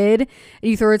you're a kid and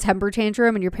you throw a temper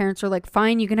tantrum and your parents are like,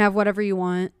 fine, you can have whatever you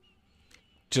want.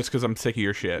 Just because I'm sick of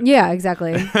your shit. Yeah,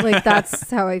 exactly. Like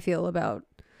that's how I feel about.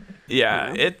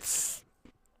 Yeah, it's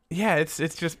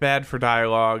just bad for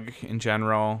dialogue in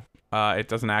general. It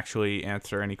doesn't actually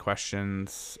answer any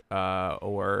questions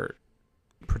or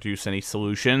produce any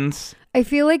solutions. I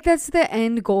feel like that's the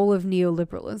end goal of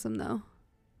neoliberalism, though.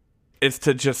 It's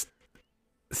to just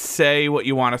say what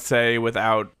you want to say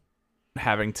without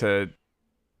having to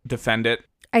defend it.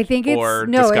 I think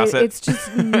it's just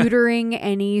neutering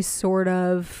any sort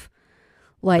of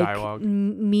like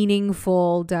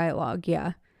meaningful dialogue.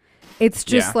 Yeah. It's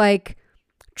just like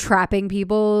trapping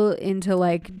people into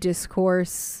like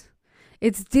discourse.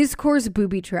 It's discourse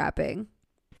booby trapping.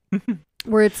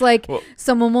 Where it's like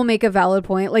someone will make a valid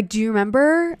point. Like, do you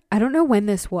remember? I don't know when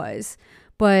this was,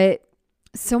 but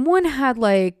someone had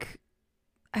like,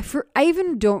 I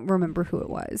even don't remember who it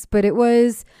was, but it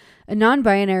was a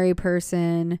non-binary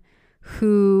person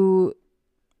who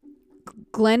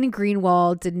Glenn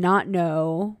Greenwald did not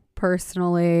know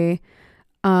personally,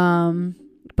 but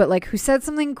like who said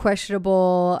something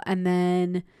questionable, and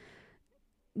then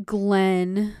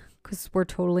Glenn, because we're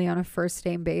totally on a first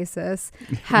name basis,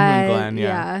 had Glenn,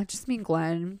 just me and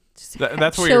Glenn, just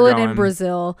that's where chilling you're going in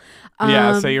Brazil.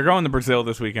 So you're going to Brazil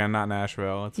this weekend, not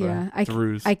Nashville. It's a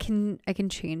ruse. I can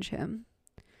change him.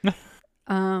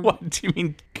 What do you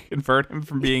mean? Convert him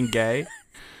from being gay?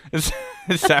 Is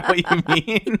that what you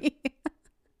mean?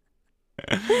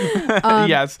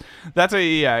 Yes, that's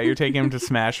you're taking him to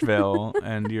Smashville,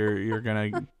 and you're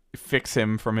gonna fix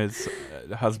him from his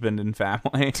husband and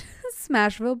family.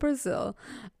 Smashville, Brazil.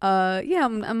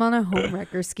 I'm on a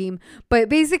homewrecker scheme, but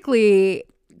basically,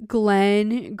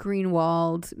 Glenn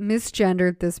Greenwald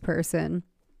misgendered this person.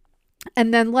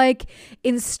 And then, like,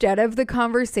 instead of the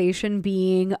conversation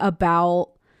being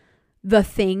about the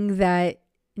thing that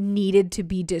needed to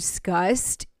be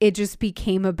discussed, it just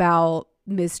became about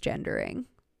misgendering.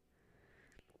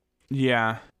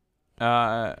 Yeah.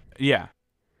 I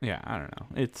don't know.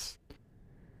 It's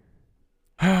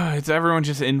everyone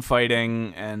just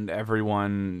infighting and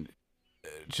everyone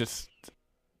just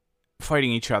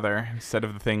fighting each other instead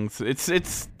of the things.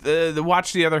 It's the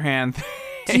watch the other hand thing.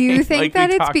 Do you think like that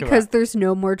it's because there's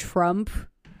no more Trump?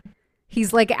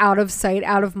 He's like out of sight,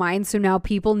 out of mind. So now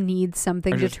people need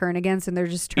something to turn against, and they're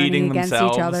just turning against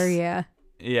each other. Yeah.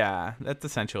 Yeah, that's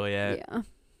essentially it.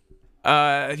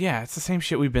 Yeah. It's the same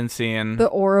shit we've been seeing. The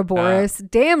Ouroboros.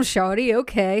 Damn, shawty.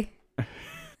 Okay.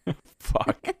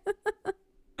 Fuck.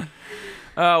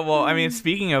 Well, I mean,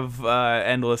 speaking of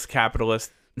endless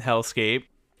capitalist hellscape,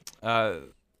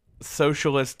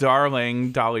 socialist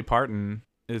darling Dolly Parton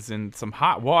is in some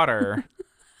hot water.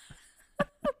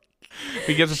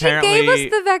 Because apparently she gave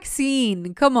us the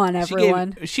vaccine. Come on,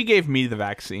 everyone. She gave me the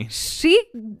vaccine. She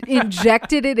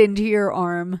injected it into your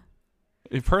arm.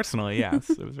 Personally, yes.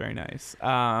 It was very nice.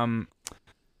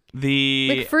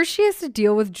 First she has to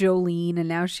deal with Jolene, and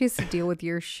now she has to deal with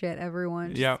your shit,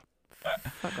 everyone. Yep.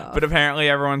 Fuck off. But apparently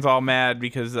everyone's all mad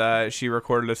because she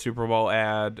recorded a Super Bowl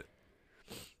ad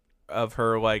of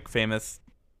her like famous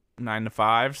 9 to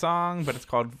 5 song, but it's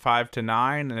called 5 to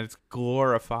 9, and it's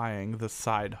glorifying the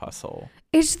side hustle.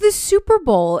 It's the Super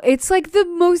Bowl. It's like the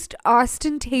most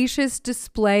ostentatious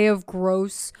display of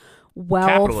gross wealth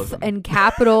Capitalism. and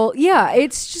capital. Yeah,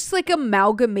 it's just like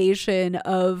amalgamation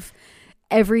of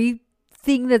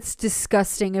everything that's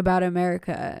disgusting about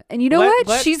America. And you know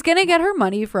what? She's going to get her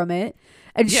money from it.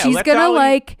 And Yeah, she's let going to Dolly-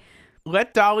 like...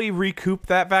 Let Dolly recoup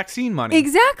that vaccine money.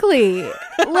 Exactly.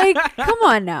 Like, come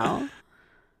on now.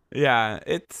 Yeah,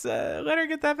 it's let her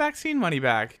get that vaccine money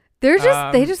back. They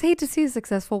just hate to see a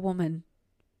successful woman.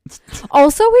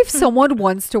 Also, if someone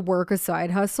wants to work a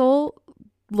side hustle,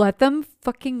 let them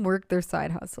fucking work their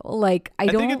side hustle. Like, I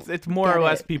don't think it's more or get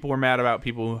less it. people are mad about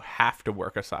people who have to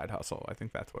work a side hustle. I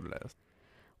think that's what it is.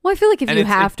 Well, I feel like if And you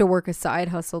it's- have to work a side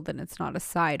hustle, then it's not a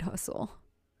side hustle.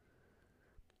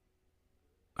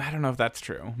 I don't know if that's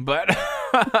true, but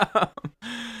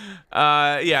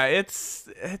yeah, it's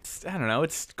I don't know,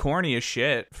 it's corny as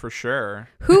shit for sure.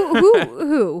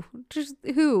 Who? Just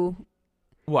who?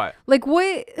 What? Like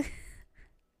what?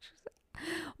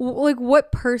 Like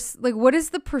what Like what is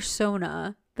the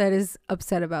persona that is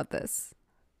upset about this?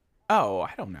 Oh,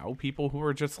 I don't know. People who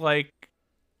are just like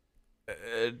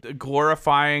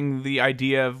glorifying the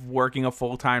idea of working a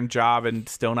full-time job and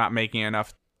still not making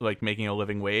enough, like making a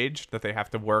living wage, that they have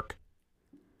to work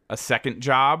a second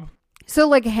job. So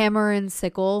like hammer and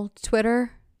sickle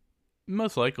Twitter.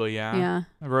 Most likely, yeah. Yeah.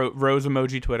 Rose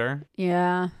emoji Twitter.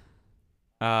 Yeah.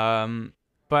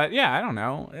 But yeah, I don't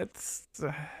know. It's.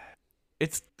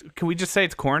 Can we just say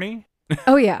it's corny?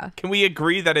 Oh yeah. Can we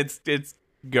agree that it's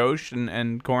gauche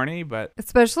and corny? But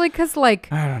Especially because like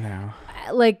I don't know.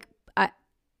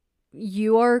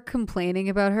 you are complaining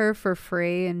about her for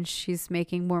free, and she's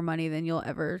making more money than you'll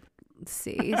ever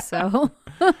see. So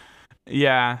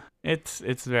Yeah, it's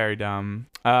very dumb.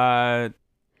 that's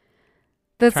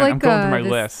I'm like going through my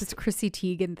list. this Chrissy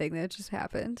Teigen thing that just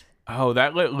happened, Oh,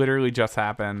 that literally just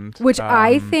happened. which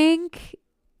I think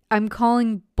I'm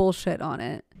calling bullshit on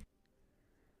it.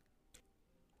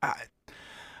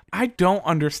 I don't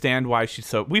understand why she's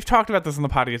so. We've talked about this on the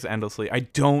podcast endlessly. I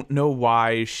don't know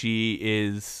why she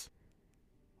is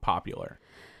popular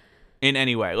in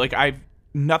any way. Like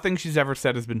nothing she's ever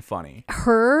said has been funny.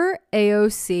 Her,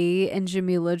 AOC, and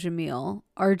Jamila Jamil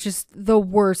are just the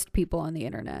worst people on the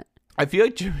internet. I feel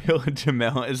like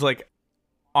Jamil is like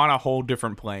on a whole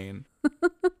different plane.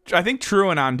 I think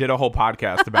TrueAnon did a whole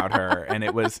podcast about her, and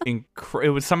it was it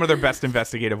was some of their best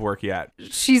investigative work yet.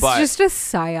 She's But just a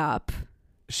psyop.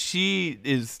 she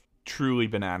is truly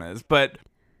bananas. But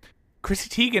Chrissy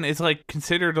Teigen is like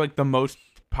considered like the most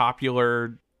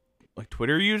popular like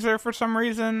Twitter user for some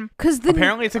reason. Because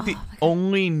Apparently, it's like the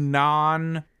only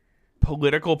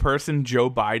non-political person Joe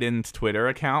Biden's Twitter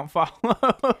account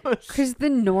follows. Because the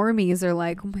normies are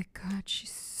like, oh my god, she's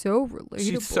so relatable.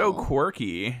 She's so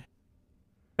quirky.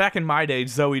 Back in my day,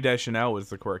 Zoe Deschanel was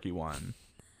the quirky one.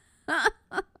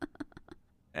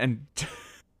 And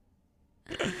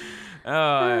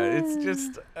it's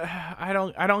just I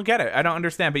don't get it. I don't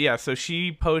understand. But yeah, so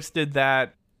she posted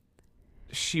that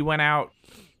she went out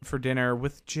for dinner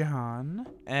with John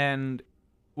and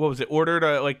what was it?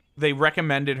 Ordered they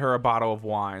recommended her a bottle of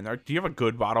wine. They're like, do you have a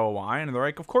good bottle of wine? And they're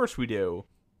like, of course we do.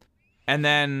 And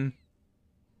then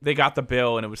they got the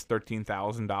bill and it was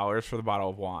 $13,000 for the bottle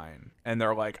of wine. And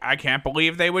they're like, I can't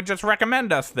believe they would just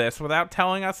recommend us this without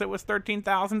telling us it was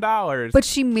 $13,000. But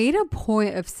she made a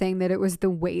point of saying that it was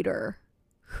the waiter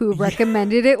who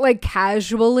recommended it, like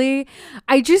casually.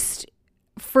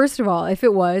 First of all, if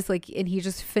it was like, and he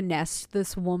just finessed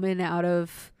this woman out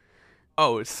of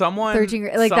someone 13,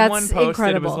 like, someone that's posted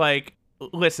incredible. It was like,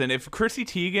 listen, if Chrissy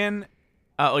Teigen,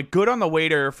 good on the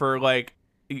waiter for like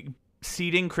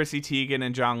seating Chrissy Teigen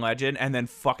and John Legend and then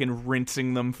fucking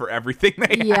rinsing them for everything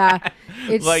they Yeah, had.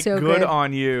 it's like so good good.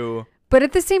 on you. But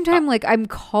at the same time, like, I'm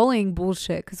calling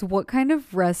bullshit because what kind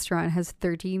of restaurant has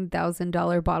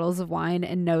 $13,000 bottles of wine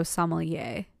and no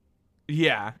sommelier?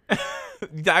 Yeah.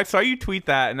 I saw you tweet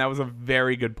that and that was a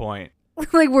very good point.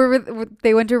 Like,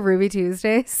 they went to Ruby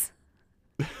Tuesdays.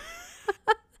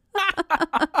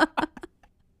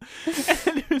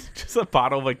 And it was just a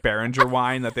bottle of like Behringer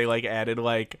wine that they like added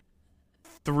like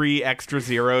 3 extra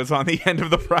zeros on the end of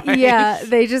the price. Yeah,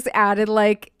 they just added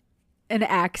like an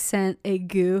accent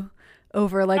aigu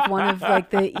over like one of like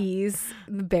the E's,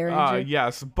 the Behringer.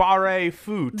 Yes, Barre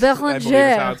Foot. Behringer. I believe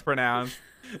is how it's pronounced.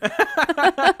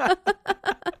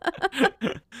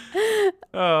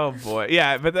 Oh boy,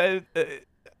 yeah, but and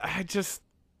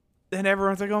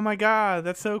everyone's like, "Oh my god,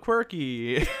 that's so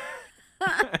quirky."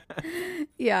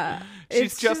 Yeah, She's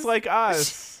it's just like us.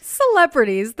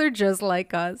 celebrities. They're just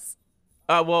like us.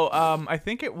 I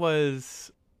think it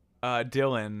was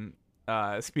Dylan,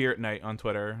 Spirit Night on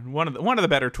Twitter, one of the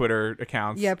better Twitter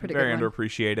accounts. Yeah, pretty very good one.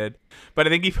 underappreciated. But I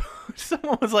think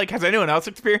someone was like, "Has anyone else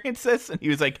experienced this?" And he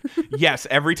was like, "Yes,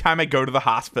 every time I go to the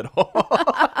hospital."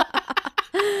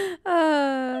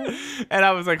 And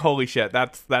I was like, "Holy shit,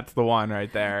 that's the one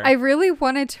right there." I really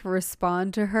wanted to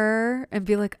respond to her and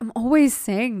be like, I'm always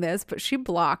saying this, but she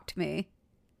blocked me.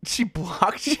 She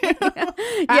blocked you.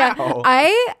 Yeah, How?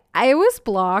 I was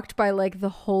blocked by like the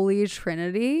holy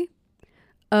trinity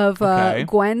of Okay.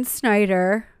 Gwen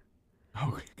Snyder,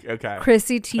 Oh, okay.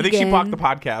 Chrissy Teigen. I think she blocked the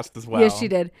podcast as well. Yes, she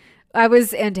did. I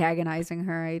was antagonizing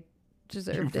her. I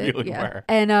deserved You it. really Yeah. were.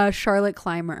 And Charlotte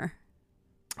Clymer.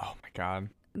 Oh my god.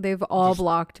 They've all Just-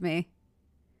 blocked me.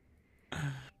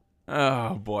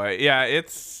 Oh boy. Yeah,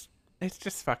 it's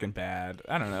just fucking bad.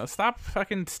 I don't know. Stop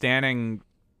fucking standing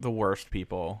the worst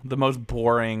people. The most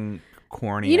boring,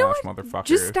 corny You know ass what? motherfuckers.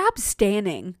 Just stop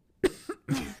standing.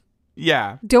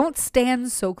 Yeah. Don't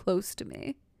stand so close to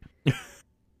me.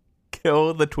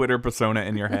 Kill the Twitter persona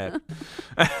in your head.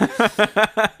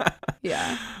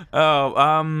 Yeah.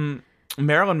 Oh,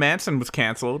 Marilyn Manson was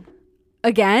canceled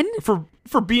Again? for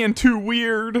being too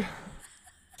weird.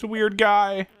 It's a weird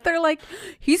guy. They're like,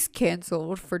 he's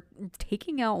canceled for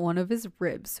taking out one of his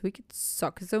ribs so he could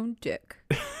suck his own dick.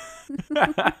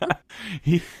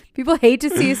 He, People hate to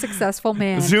see a successful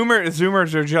man.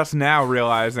 Zoomers are just now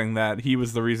realizing that he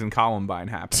was the reason Columbine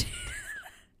happened.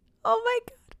 Oh my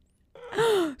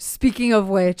god. Speaking of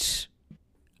which,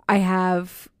 I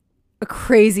have a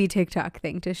crazy TikTok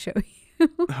thing to show you.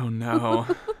 Oh no.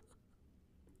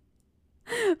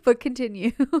 But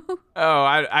continue. Oh,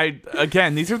 I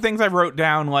again, these are things I wrote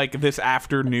down like this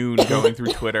afternoon going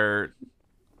through Twitter,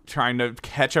 trying to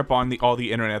catch up on all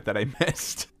the internet that I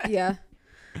missed. Yeah.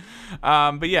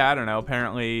 But yeah, I don't know.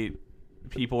 Apparently,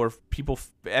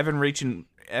 Evan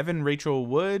Rachel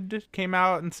Wood came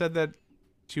out and said that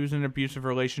she was in an abusive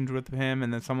relationship with him,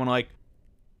 and then someone like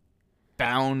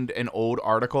found an old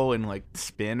article in like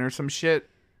Spin or some shit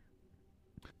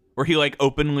where he like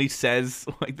openly says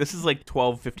like this is like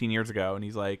 12, 15 years ago, and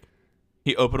he's like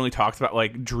he openly talks about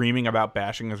like dreaming about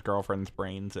bashing his girlfriend's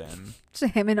brains in. It's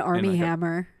him and Army like a-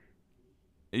 Hammer.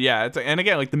 Yeah, it's and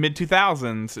again like the mid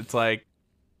 2000s. It's like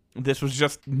this was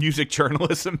just music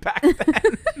journalism back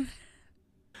then.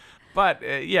 But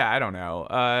yeah, I don't know.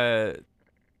 I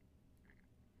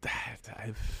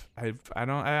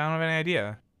don't have any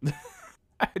idea.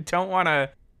 I don't want to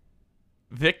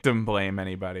victim blame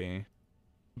anybody,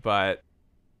 but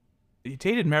he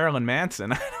dated Marilyn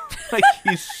Manson. Like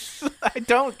I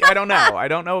don't know. I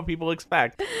don't know what people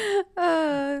expect.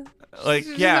 Like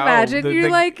Just yeah, imagine the- you're the-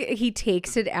 like, he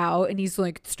takes it out and he's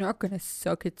like, it's not gonna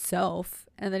suck itself,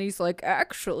 and then he's like,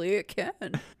 actually it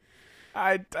can.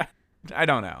 I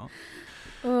don't know.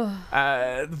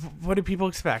 Ugh. What do people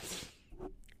expect?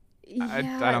 I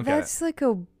don't get that's like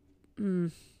a.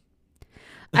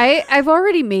 I've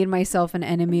already made myself an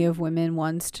enemy of women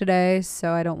once today,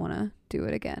 so I don't want to do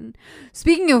it again.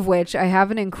 Speaking of which, I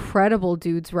have an incredible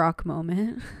dudes rock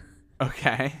moment.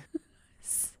 Okay.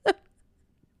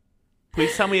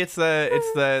 Please tell me it's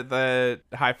the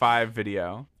high five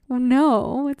video. Oh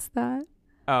no, what's that?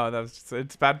 Oh,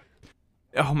 it's bad.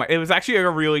 Oh my! It was actually a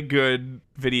really good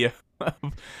video of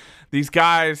these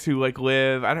guys who like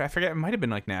live. I forget. It might have been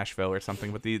like Nashville or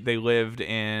something, but they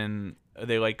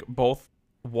like both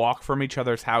walk from each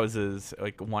other's houses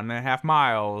like 1.5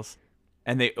 miles,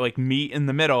 and they like meet in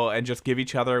the middle and just give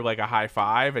each other like a high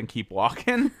five and keep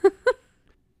walking.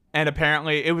 And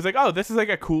apparently it was like, oh, this is like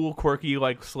a cool, quirky,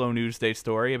 like slow news day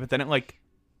story. But then it like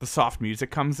the soft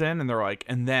music comes in and they're like,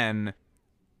 and then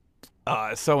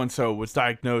so-and-so was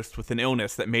diagnosed with an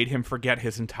illness that made him forget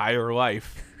his entire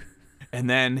life. And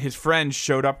then his friend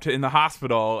showed up in the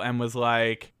hospital and was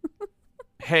like,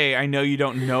 hey, I know you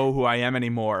don't know who I am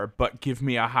anymore, but give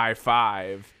me a high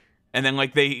five. And then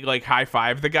like they like high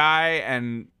five the guy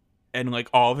and like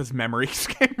all of his memories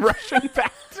came rushing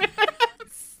back to him.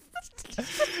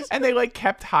 And they like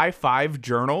kept high five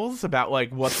journals about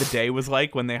like what the day was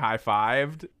like when they high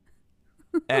fived,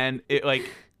 and it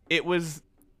was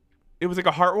like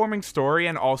a heartwarming story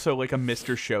and also like a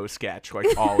Mr. Show sketch, like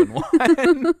all in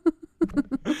one.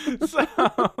 So,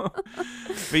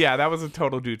 but yeah, that was a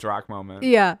total dudes rock moment.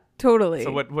 Yeah, totally.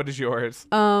 So what is yours?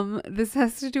 This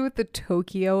has to do with the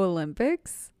Tokyo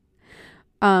Olympics.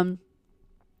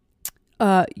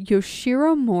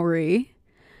 Yoshiro Mori,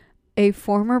 a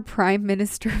former prime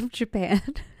minister of Japan,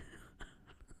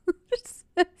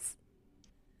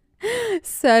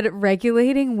 said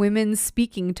regulating women's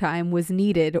speaking time was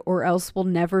needed or else we'll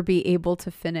never be able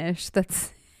to finish.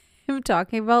 That's him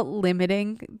talking about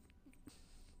limiting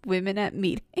women at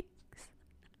meetings.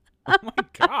 Oh my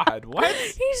god, what?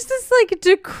 He's this like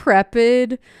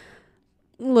decrepit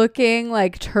looking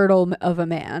like turtle of a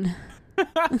man.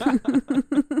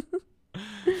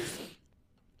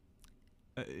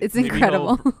 It's Maybe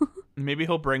incredible. Maybe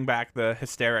he'll bring back the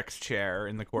hysterics chair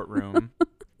in the courtroom.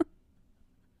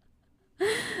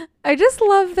 I just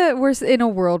love that we're in a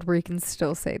world where you can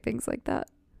still say things like that.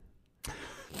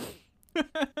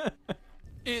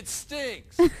 It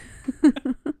stinks.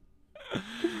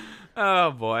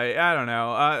 Oh boy, I don't know.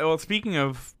 Well, speaking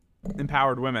of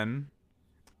empowered women,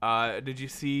 did you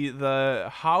see the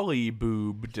Holly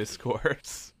boob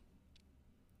discourse?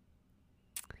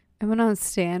 I'm gonna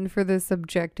stand for this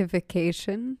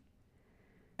objectification.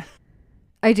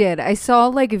 I did. I saw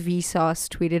like Vsauce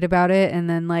tweeted about it, and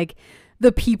then like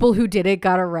the people who did it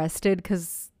got arrested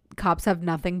because cops have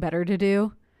nothing better to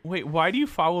do. Wait, why do you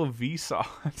follow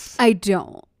Vsauce? I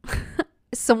don't.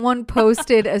 Someone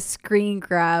posted a screen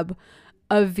grab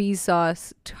of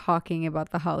Vsauce talking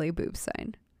about the Holly boob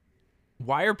sign.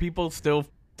 Why are people still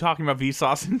talking about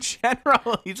Vsauce in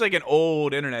general? He's like an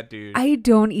old internet dude. I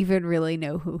don't even really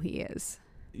know who he is.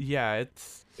 Yeah,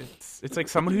 it's like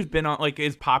someone who's been on, like,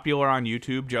 is popular on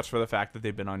YouTube just for the fact that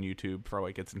they've been on YouTube for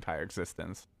like its entire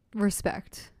existence.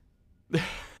 Respect.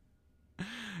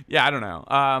 Yeah, I don't know.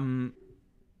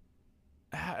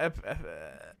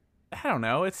 I don't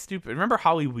know. It's stupid. Remember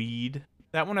Hollyweed?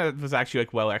 That one was actually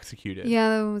like well executed.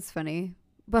 Yeah, that was funny.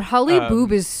 But Holly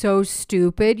boob is so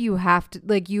stupid. You have to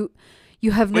like you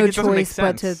have no Like, it doesn't make choice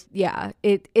but to sense.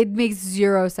 it makes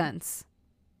zero sense.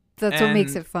 That's what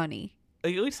makes And- it funny.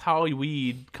 Like, at least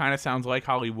Hollyweed kind of sounds like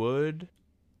Hollywood.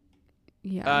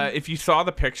 Yeah. If you saw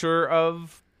the picture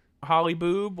of Holly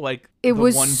boob, like it the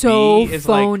was 1B so is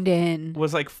phoned in.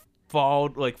 was like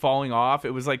falling off.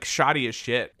 It was like shoddy as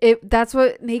shit. That's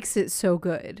what makes it so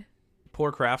good.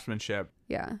 Poor craftsmanship.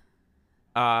 Yeah.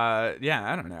 Yeah,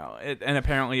 I don't know. And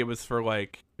apparently it was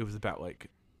about like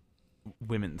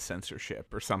women's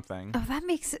censorship or something. Oh, that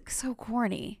makes it so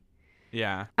corny.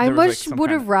 Yeah. I there was, like, much some would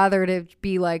kind have rathered it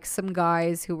be like some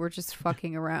guys who were just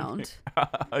fucking around. of-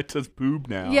 it says boob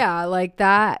now. Yeah, like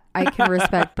that I can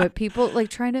respect, but people like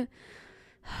trying to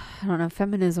I don't know,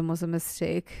 feminism was a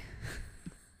mistake.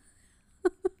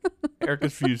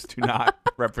 Erica's views do not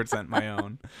represent my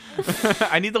own.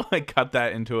 I need to like cut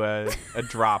that into a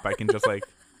drop. I can just like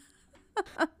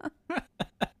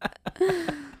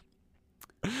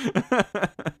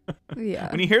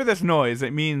Yeah. when you hear this noise,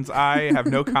 it means I have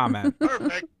no comment.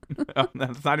 Perfect. Oh,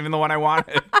 that's not even the one I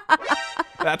wanted.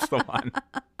 That's the one.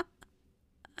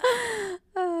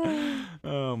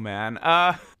 Oh man.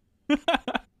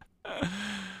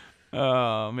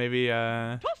 Oh, maybe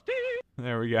there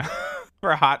we go.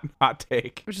 For a hot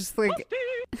take. Just like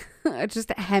just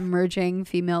hemorrhaging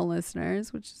female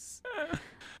listeners, which is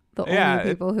the Yeah,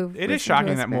 only people who It is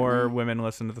shocking that more women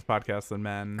listen to this podcast than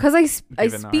men. because I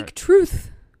given speak our-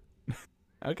 truth.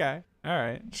 Okay. All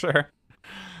right. Sure.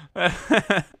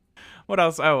 What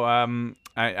else? Oh, I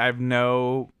have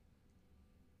no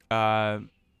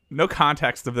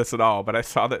context of this at all, but I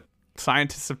saw that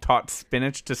scientists have taught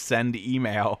spinach to send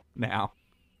email now.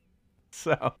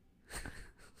 So,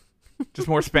 just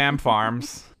more spam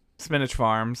farms, spinach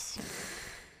farms,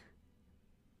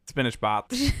 spinach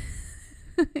bots.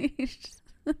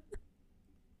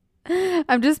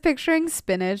 I'm just picturing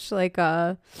spinach like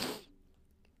all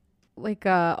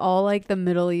like the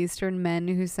Middle Eastern men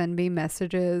who send me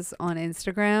messages on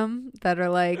Instagram that are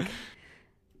like,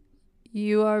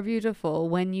 "You are beautiful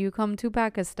when you come to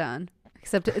Pakistan."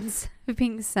 Except it's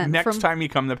being sent Next from time you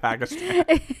come to Pakistan,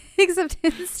 except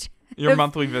instead your of-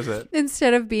 monthly visit.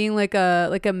 instead of being like a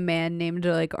man named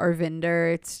like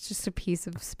Arvinder, it's just a piece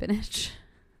of spinach.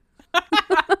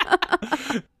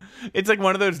 It's like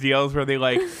one of those deals where they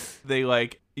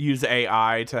use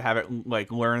AI to have it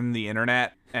like learn the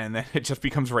internet, and then it just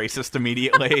becomes racist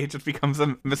immediately. It just becomes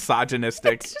a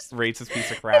misogynistic, It's just- racist piece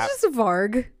of crap. It's just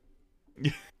Varg,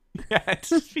 Yeah, it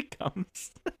just becomes.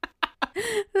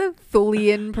 the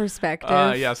Thulian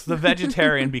perspective. Yes, the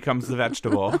vegetarian becomes the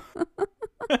vegetable.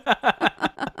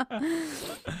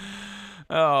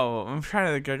 Oh, I'm trying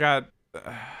to think. I got.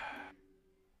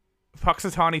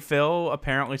 Puxatawny Phil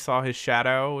apparently saw his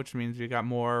shadow, which means we got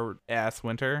more ass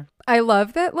winter. I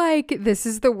love that, like, this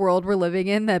is the world we're living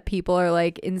in, that people are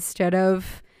like, instead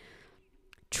of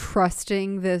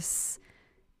trusting this,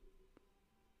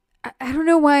 I don't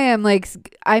know why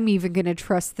I'm even gonna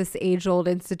trust this age-old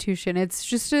institution. It's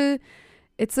just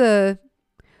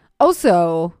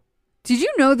also, did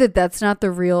you know that that's not the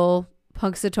real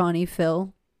Punxsutawney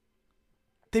Phil?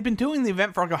 They've been doing the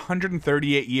event for like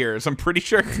 138 years. I'm pretty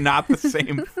sure it's not the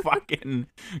same fucking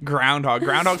groundhog.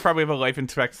 Groundhogs probably have a life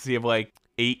expectancy of like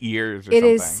 8 years or It something.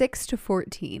 is 6 to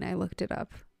 14. I looked it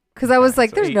up because I was Okay, like,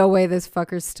 so "There's 8. no way this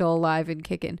fucker's still alive and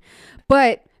kicking."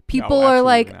 But people No, are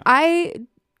like, absolutely not. "I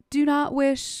do not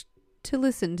wish to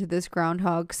listen to this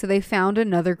groundhog." So they found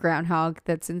another groundhog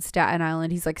that's in Staten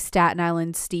Island. He's like Staten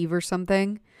Island Steve or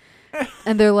something.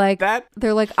 And they're like, That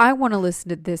I want to listen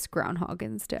to this groundhog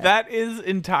instead. that is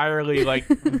entirely like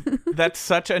that's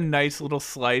such a nice little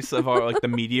slice of our like the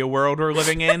media world we're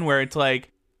living in, where it's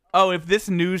like, oh, if this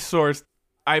news source,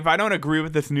 if I don't agree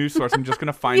with this news source, I'm just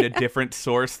gonna find a different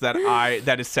source that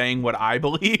is saying what I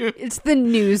believe. It's the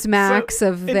Newsmax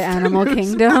So, of it's the animal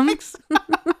kingdom. Newsmax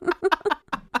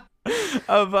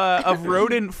of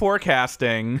rodent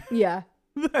forecasting. Yeah.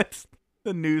 That's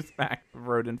the Newsmax of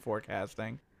rodent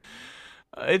forecasting.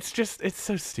 It's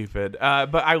so stupid.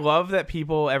 But I love that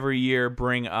people every year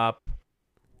bring up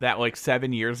that like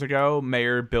 7 years ago,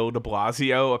 Mayor Bill de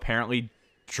Blasio apparently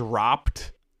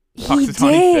dropped He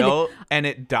Puxatawny did. Phil, and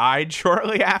it died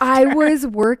shortly after. I was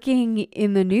working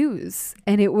in the news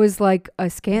and it was like a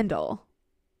scandal.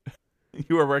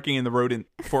 You were working in the rodent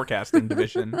forecasting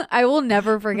division. I will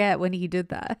never forget when he did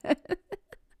that.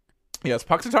 Yes,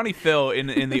 Puxatawny Phil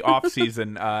in the off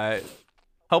season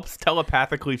helps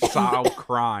telepathically solve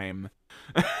crime.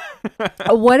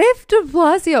 What if de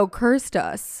Blasio cursed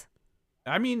us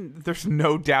I mean, there's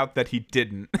no doubt that he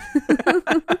didn't.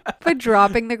 by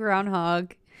dropping the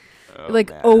groundhog? Oh, Like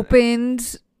man.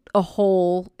 opened a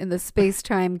hole in the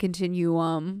space-time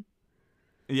continuum.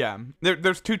 Yeah,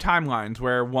 there's 2 timelines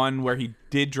one where he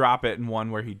did drop it and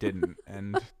one where he didn't,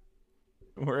 and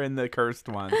we're in the cursed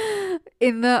one.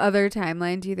 In the other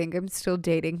timeline, do you think I'm still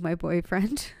dating my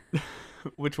boyfriend?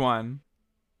 Which one?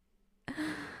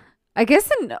 I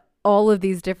guess in all of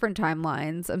these different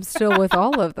timelines, I'm still with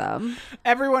all of them.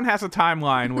 Everyone has a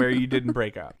timeline where you didn't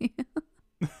break up.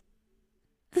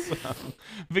 So,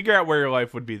 figure out where your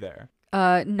life would be there.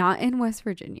 Not in West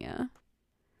Virginia.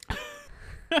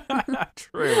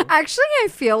 True. Actually, I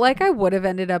feel like I would have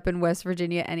ended up in West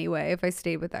Virginia anyway if I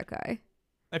stayed with that guy.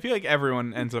 I feel like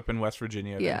everyone ends up in West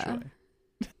Virginia Yeah. eventually.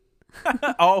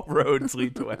 All roads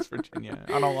lead to West Virginia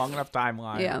on a long enough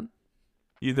timeline. Yeah.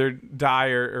 Either die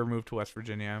or move to West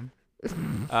Virginia.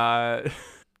 I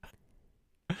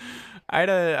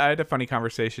had a funny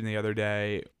conversation the other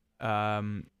day.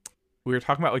 We were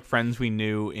talking about like friends we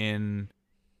knew in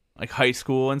like high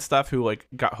school and stuff who like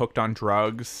got hooked on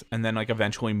drugs and then like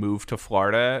eventually moved to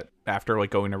Florida after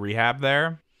like going to rehab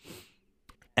there.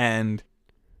 And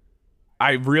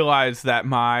I realized that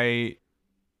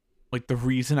the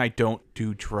reason I don't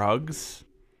do drugs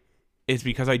is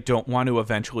because I don't want to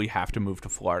eventually have to move to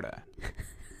Florida.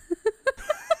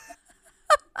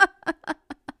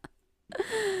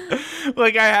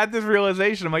 Like I had this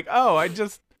realization. I'm like, oh, I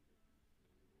just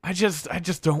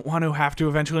don't want to have to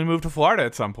eventually move to Florida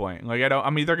at some point. Like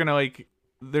I'm either gonna like,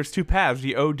 there's 2 paths: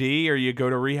 you OD or you go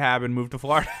to rehab and move to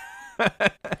Florida.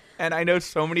 And I know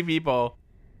so many people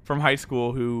from high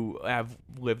school who have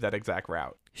lived that exact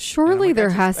route. Surely like, there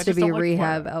I has just to be don't like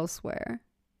rehab Florida. elsewhere.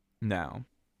 No,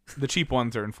 the cheap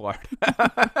ones are in Florida.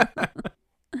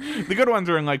 The good ones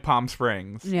are in like Palm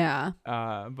Springs. Yeah.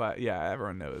 But yeah,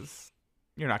 everyone knows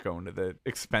you're not going to the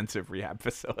expensive rehab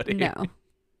facility. No.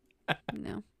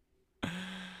 No.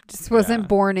 Just wasn't Yeah.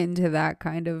 born into that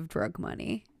kind of drug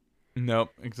money. Nope,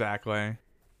 exactly.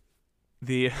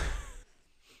 Did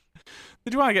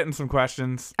you want to get in some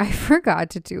questions? I forgot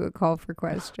to do a call for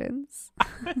questions.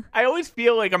 I always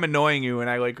feel like I'm annoying you and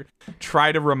I like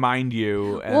try to remind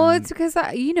you. And Well, it's because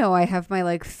I have my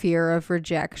like fear of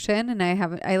rejection, and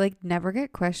I like never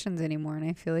get questions anymore, and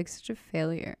I feel like such a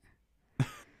failure.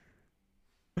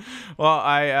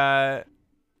 well,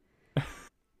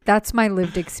 That's my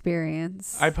lived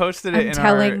experience. I posted it I'm in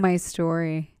telling our my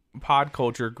story. pod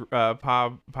culture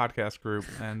podcast group,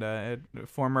 and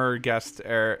former guest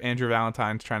Andrew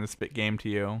Valentine's trying to spit game to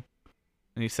you,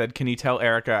 and he said, "Can you tell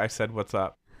Erica I said what's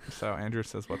up?" So Andrew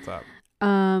says, "What's up?"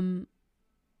 You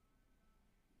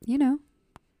know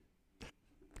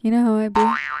how I be.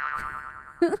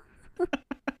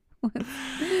 All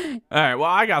right, well,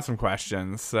 I got some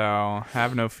questions, so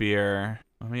have no fear.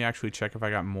 Let me actually check if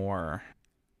I got more,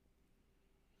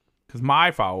 because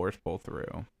my followers pull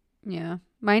through. Yeah.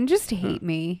 Mine just hate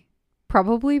me.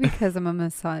 Probably because I'm a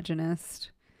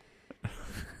misogynist.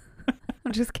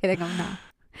 I'm just kidding, I'm not.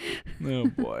 Oh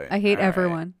boy, I hate All right.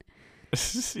 everyone.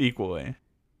 Equally.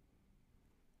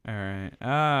 All right.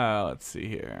 Let's see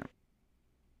here.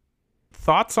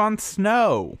 Thoughts on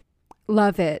snow?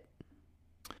 Love it.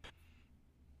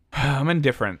 I'm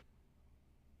indifferent.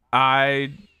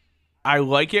 I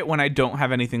like it when I don't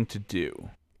have anything to do.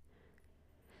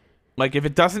 Like, if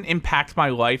it doesn't impact my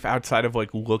life outside of,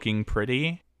 like, looking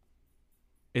pretty,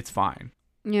 it's fine.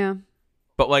 Yeah.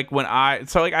 But, like, I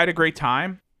had a great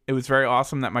time. It was very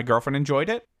awesome that my girlfriend enjoyed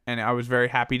it, and I was very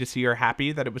happy to see her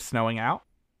happy that it was snowing out.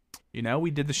 You know,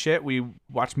 we did the shit. We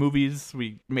watched movies.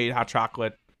 We made hot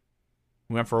chocolate.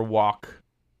 We went for a walk.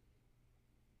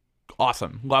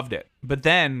 Awesome. Loved it. But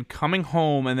then coming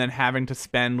home and then having to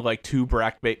spend like 2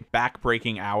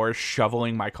 back-breaking hours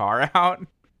shoveling my car out,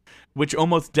 which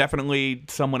almost definitely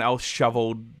someone else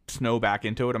shoveled snow back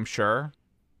into it, I'm sure.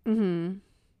 Mm-hmm.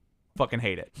 Fucking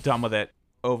hate it. Done with it.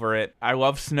 Over it. I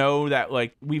love snow that,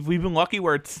 like, we've been lucky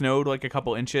where it snowed like a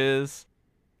couple inches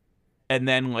and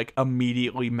then like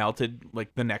immediately melted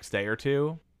like the next day or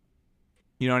two.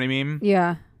 You know what I mean?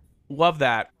 Yeah. Love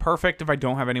that. Perfect if I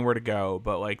don't have anywhere to go,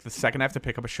 but like the second I have to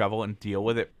pick up a shovel and deal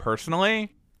with it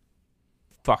personally,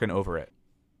 fucking over it.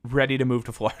 Ready to move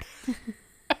to Florida.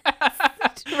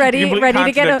 ready to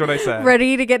Contradict what I said.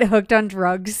 ready to get hooked on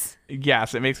drugs.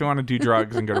 Yes, it makes me want to do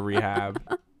drugs and go to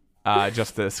rehab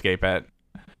just to escape it.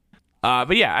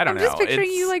 But yeah, I don't know. I'm just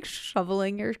picturing you like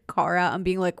shoveling your car out and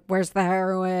being like, "Where's the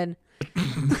heroin?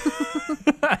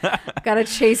 Gotta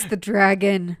chase the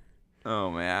dragon."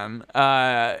 Oh man.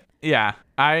 Yeah.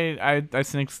 I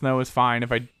think snow is fine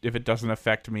if it doesn't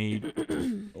affect me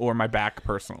or my back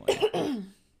personally.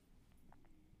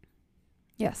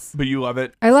 Yes. But you love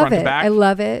it. I love front to it. back? I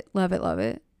love it. Love it. Love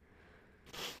it.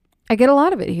 I get a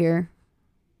lot of it here.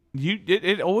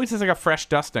 It always is like a fresh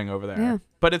dusting over there. Yeah.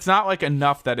 But it's not like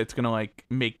enough that it's gonna like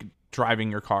make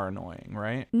driving your car annoying,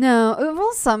 right? No,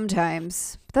 well,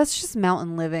 sometimes. But that's just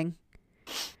mountain living.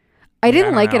 I didn't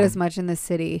don't like it know. as much in the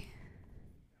city.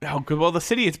 Oh, good. Well, the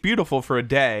city, it's beautiful for a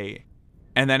day,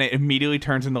 and then it immediately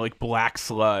turns into like black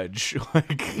sludge,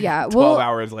 like Yeah, 12 well,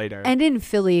 hours later. And in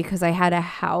Philly, because I had a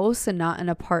house and not an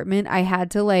apartment, I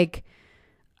had to like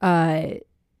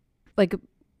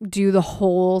do the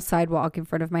whole sidewalk in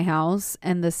front of my house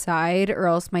and the side, or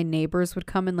else my neighbors would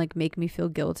come and like make me feel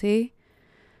guilty.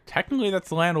 Technically, that's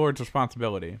the landlord's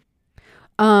responsibility.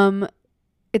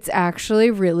 It's actually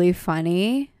really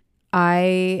funny.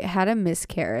 I had a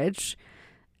miscarriage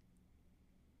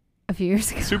a few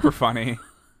years ago. Super funny.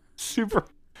 Super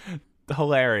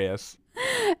hilarious.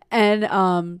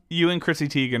 And You and Chrissy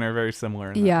Teigen are very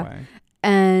similar in Yeah. that way.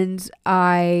 and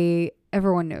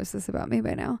everyone knows this about me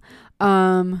by now.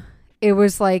 It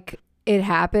was like it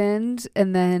happened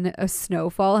and then a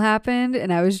snowfall happened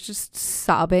and I was just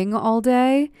sobbing all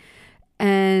day.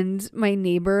 And my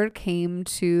neighbor came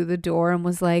to the door and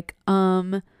was like,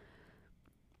 you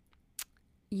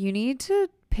need to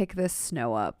pick this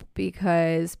snow up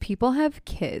because people have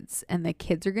kids and the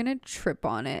kids are gonna trip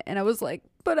on it. And I was like,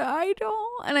 but I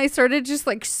don't. And I started just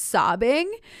like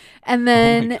sobbing. And Oh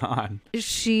then my God.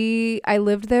 I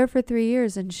lived there for 3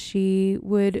 years and she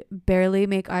would barely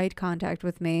make eye contact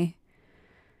with me.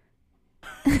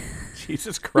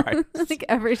 Jesus Christ. Like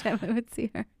every time I would see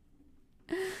her.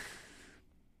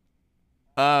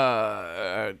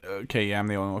 Okay, yeah, I'm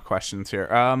the only one with questions here.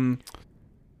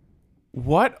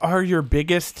 What are your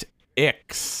biggest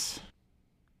icks?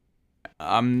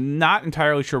 I'm not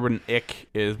entirely sure what an ick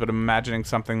is, but I'm imagining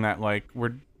something that like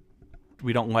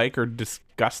we don't like or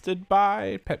disgusted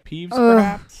by, pet peeves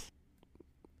perhaps.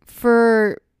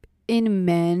 In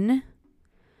men,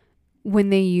 when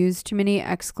they use too many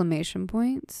exclamation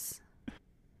points.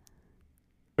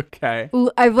 Okay.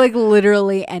 I've like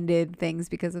literally ended things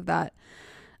because of that.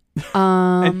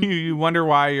 And you wonder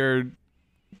why you're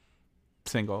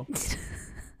single.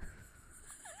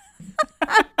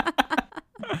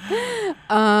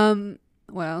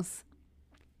 What else?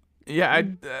 Yeah,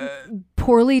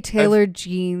 Poorly tailored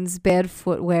jeans, bad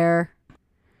footwear,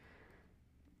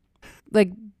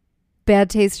 like bad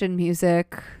taste in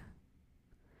music,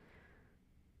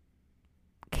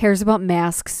 cares about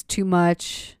masks too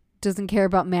much, doesn't care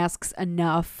about masks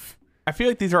enough. I feel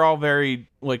like these are all very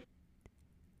like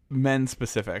men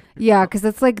specific. Yeah, because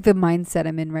that's like the mindset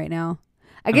I'm in right now.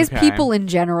 I guess Okay. people in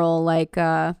general, like,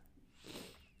 I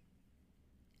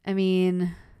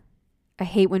mean, I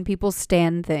hate when people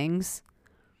stand things.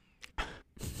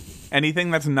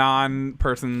 Anything that's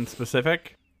non-person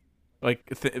specific, like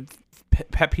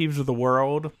pet peeves of the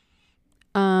world.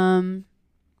 I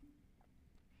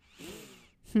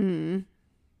don't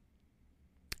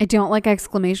like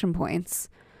exclamation points.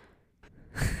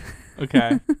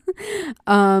 Okay.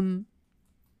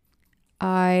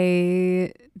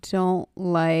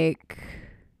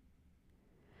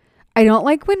 I don't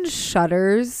like when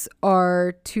shutters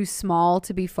are too small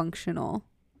to be functional.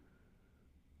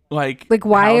 Like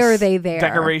Why house are they there?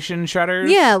 Decoration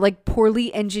shutters. Yeah, like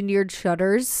poorly engineered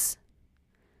shutters.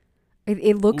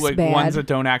 It looks like bad. ones that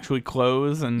don't actually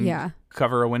close and Yeah.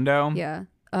 cover a window. Yeah.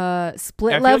 I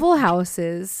Split feel level like-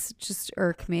 houses just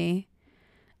irk me.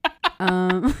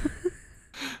 Um,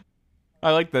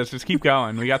 I like this. Just keep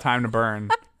going. We got time to burn.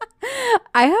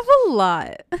 I have a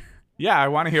lot. Yeah, I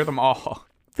want to hear them all.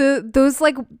 Those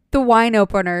like the wine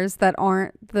openers that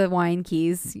aren't the wine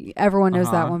keys. Everyone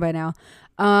knows that Uh-huh. one by now.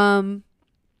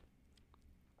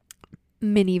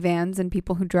 Minivans and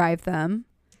people who drive them.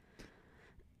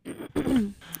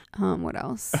 What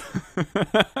else?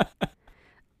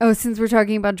 Oh, since we're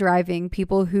talking about driving,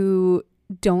 people who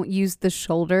don't use the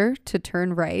shoulder to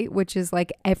turn right, which is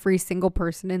like every single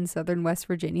person in southern West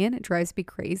Virginia, and it drives me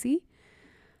crazy.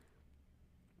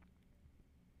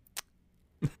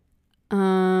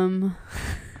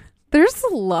 There's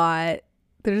a lot.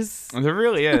 There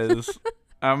really is.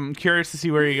 I'm curious to see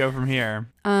where you go from here.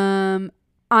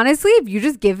 Honestly, if you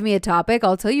just give me a topic,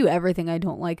 I'll tell you everything I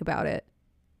don't like about it.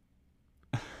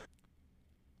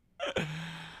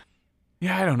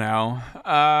 Yeah, I don't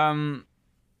know.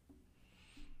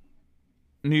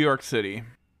 New York City.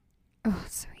 Oh,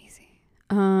 it's so easy.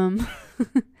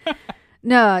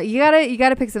 No, you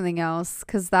gotta pick something else,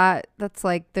 because that's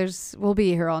like we'll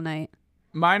be here all night.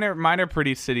 Mine are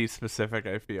pretty city specific,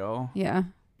 I feel. Yeah.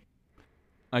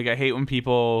 Like, I hate when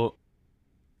people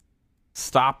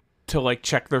stop to like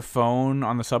check their phone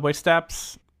on the subway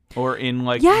steps or in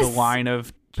like Yes. the line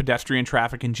of pedestrian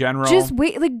traffic in general. Just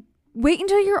wait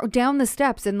until you're down the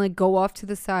steps and like go off to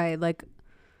the side. Like,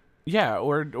 Yeah,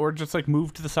 or just like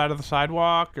move to the side of the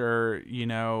sidewalk, or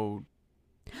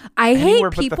I hate anywhere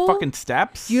people. but the fucking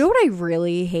steps. You know what I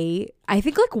really hate? I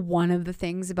think like one of the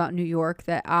things about New York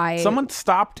that Someone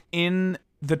stopped in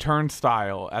the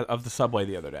turnstile of the subway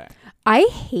the other day. I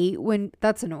hate when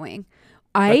that's annoying.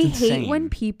 I That's hate insane. when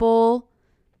people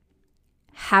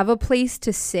have a place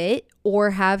to sit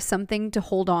or have something to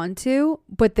hold on to,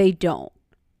 but they don't.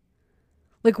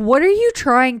 Like, what are you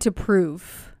trying to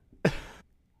prove?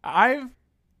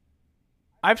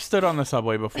 I've stood on the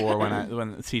subway before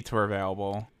when the seats were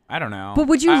available. I don't know. But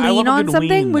would you I lean love a on good something?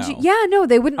 lean, Would you? though. Yeah, no,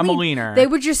 they wouldn't. I'm a lean. leaner. They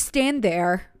would just stand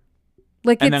there,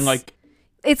 like And it's then like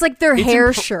it's like their It's hair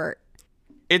impr- shirt.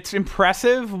 it's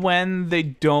impressive when they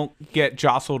don't get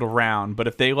jostled around, but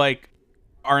if they like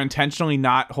are intentionally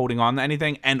not holding on to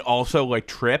anything and also like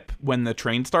trip when the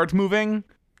train starts moving,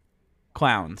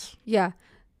 clowns. Yeah.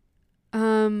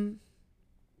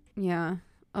 Yeah.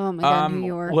 Oh my god, New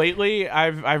York. Lately,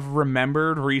 I've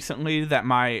remembered recently that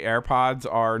my AirPods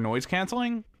are noise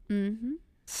canceling. Mm-hmm.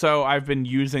 So I've been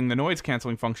using the noise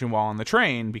canceling function while on the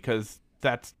train because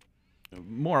that's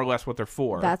more or less what they're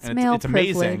for. That's And male it's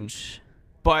amazing. privilege.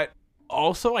 But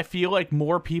also, I feel like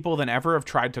more people than ever have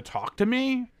tried to talk to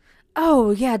me,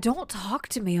 Oh yeah, don't talk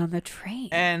to me on the train.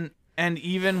 and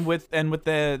even with the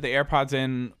AirPods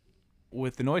in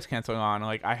with the noise canceling on,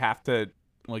 like I have to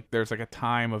like there's like a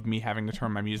time of me having to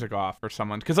turn my music off for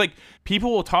someone, because like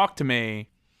people will talk to me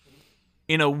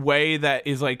in a way that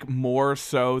is like more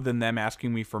so than them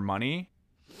asking me for money.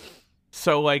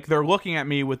 So like they're looking at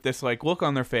me with this like look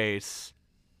on their face,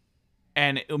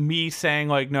 and me saying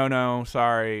like no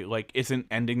sorry like isn't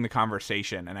ending the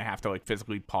conversation, and I have to like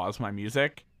physically pause my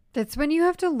music. That's when you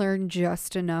have to learn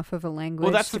just enough of a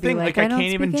language. that's to the be thing, Like, like, I I don't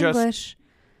can't even speak just- English.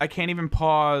 I can't even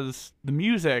pause the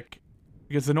music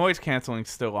because the noise canceling's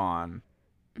still on.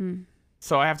 Mm.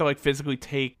 So I have to like physically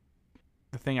take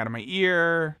the thing out of my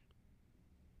ear.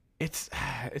 It's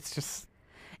just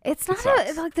It's not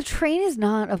sucks. like the train is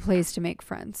not a place to make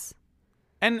friends.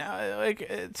 and like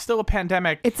it's still a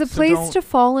pandemic. It's a so place don't- to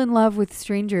fall in love with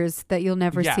strangers that you'll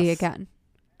never see Yes. again.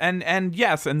 and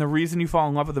yes, and the reason you fall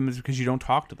in love with them is because you don't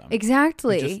talk to them.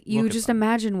 Exactly. You You just just, look at them.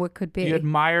 imagine what could be. You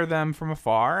admire them from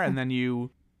afar, and then you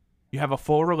have a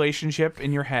full relationship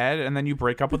in your head, and then you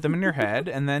break up with them in your head,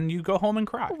 and then you go home and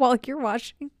cry. While you're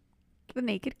watching The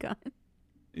Naked Gun.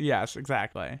 Yes,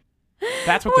 exactly.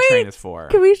 That's what the train is for.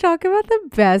 Can we talk about the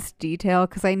best detail?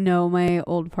 Because I know my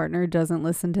old partner doesn't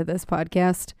listen to this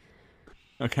podcast.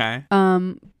 Okay.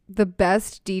 The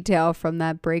best detail from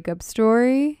that breakup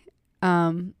story,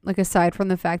 like aside from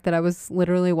the fact that I was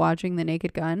literally watching The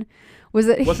Naked Gun, was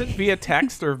that Was it via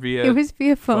text or via? it was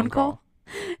via phone call.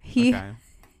 He Okay.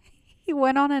 he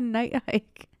went on a night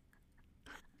hike.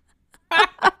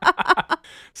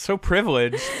 So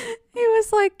privileged. He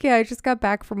was like, "Yeah, I just got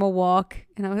back from a walk,"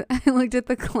 and I looked at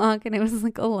the clock, and it was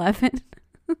like 11.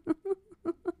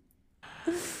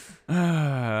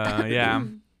 Yeah.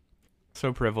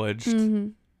 So privileged. Mm-hmm.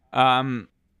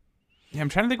 Yeah, I'm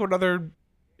trying to think what other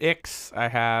icks I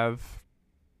have.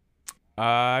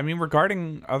 I mean,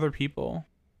 regarding other people,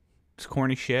 it's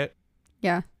corny shit.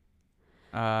 Yeah.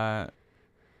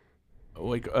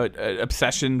 like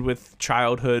obsession with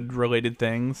childhood related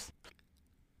things.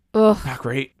 Ugh. Not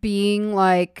great. Being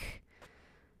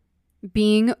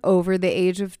over the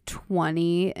age of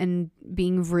 20 and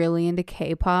being really into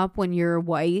K-pop when you're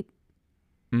white.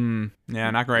 Yeah,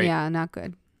 not great. Yeah, not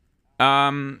good.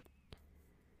 Yeah,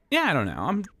 I don't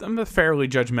know. I'm a fairly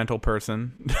judgmental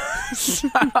person. So,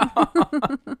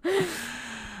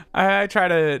 I try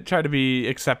to be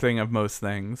accepting of most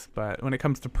things, but when it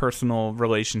comes to personal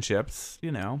relationships,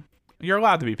 you're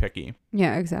allowed to be picky.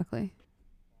 Yeah, exactly.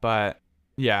 But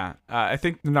yeah, I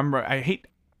think I hate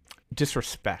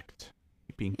disrespect,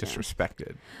 being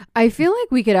disrespected. I feel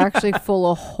like we could actually fill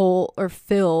a whole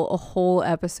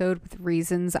episode with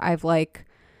reasons I've like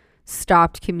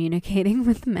stopped communicating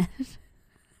with men.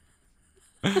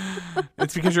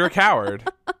 It's because you're a coward.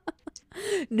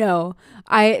 No,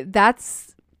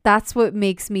 that's what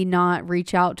makes me not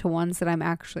reach out to ones that I'm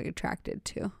actually attracted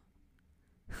to.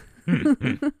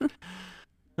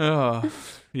 Oh,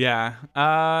 yeah.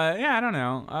 I don't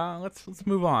know. Let's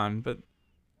move on. But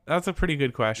that's a pretty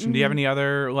good question. Do you have any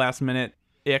other last minute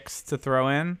icks to throw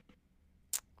in?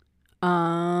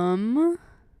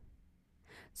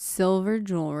 Silver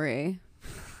jewelry.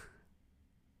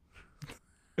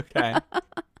 Okay.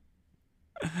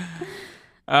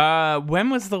 When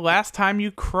was the last time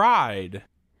you cried?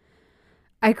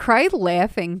 I cried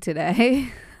laughing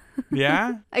today.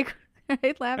 Yeah? I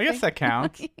cried laughing. I guess that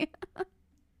counts. Yeah.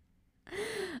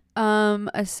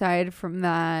 Aside from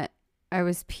that, I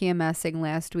was PMSing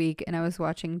last week and I was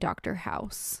watching Dr.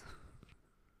 House.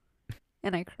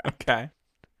 And I cried.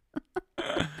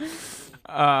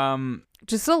 Okay.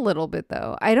 Just a little bit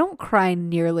though. I don't cry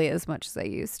nearly as much as I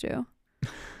used to.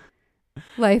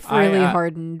 Life really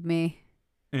hardened me.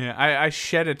 Yeah, I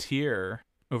shed a tear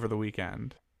over the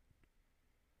weekend.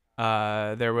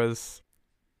 There was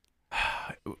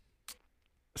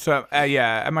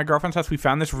at my girlfriend's house we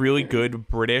found this really good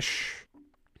British.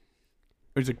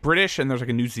 There's like British and there's like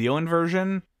a New Zealand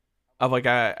version of like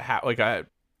a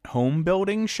home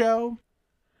building show.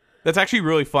 That's actually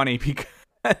really funny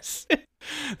because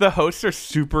the hosts are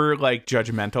super like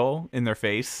judgmental in their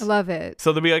face. I love it.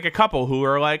 So there'll be like a couple who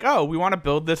are like, "Oh, we want to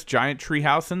build this giant tree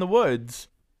house in the woods,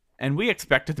 and we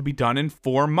expect it to be done in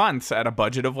 4 months at a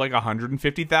budget of like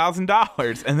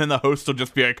 $150,000." And then the host will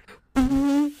just be like,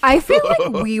 I feel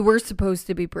like we were supposed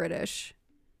to be British.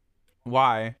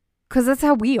 "Why?" Because that's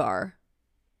how we are.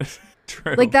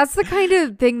 True. Like, that's the kind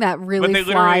of thing that really they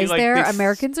literally, flies like, there. they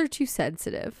Americans are too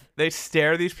sensitive. They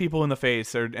stare these people in the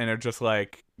face and are just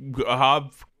like,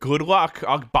 "Good luck.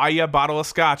 I'll buy you a bottle of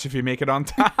scotch if you make it on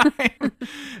time."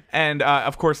 And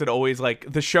of course, it always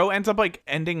like the show ends up like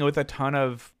ending with a ton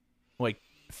of like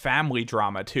family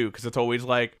drama too, because it's always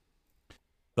like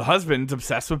the husband's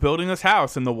obsessed with building this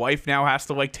house and the wife now has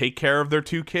to like take care of their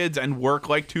 2 kids and work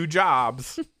like 2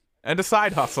 jobs and a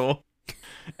side hustle.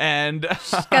 And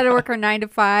she's got to work her 9 to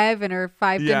 5 and her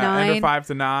 5 to 9. And her 5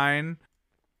 to 9.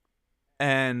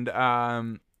 And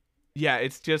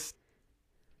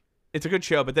it's a good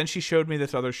show. But then she showed me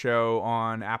this other show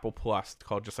on Apple Plus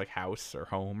called just like House or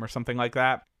Home or something like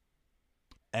that.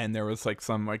 And there was like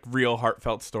some like real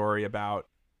heartfelt story about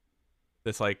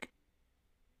this like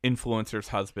influencer's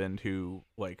husband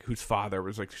whose father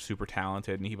was like super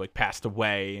talented and he like passed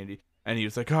away and he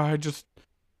was like, "Oh, I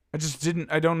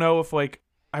don't know if like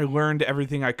I learned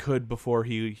everything I could before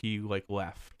he like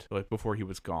left, like before he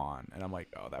was gone." And I'm like,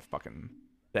 "Oh, that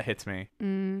hits me."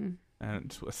 And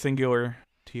a singular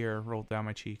tear rolled down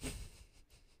my cheek.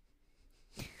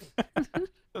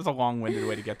 That's a long-winded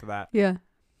way to get to that. Yeah.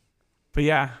 But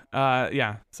yeah.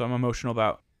 So I'm emotional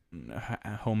about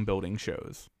home building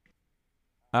shows.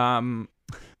 Here's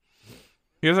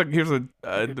a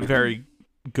very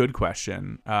good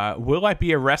question. Will I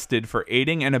be arrested for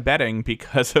aiding and abetting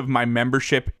because of my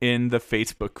membership in the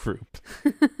Facebook group?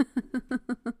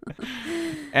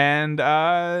 And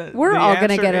we're all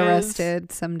gonna get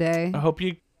arrested someday. I hope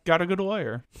you got a good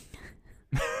lawyer.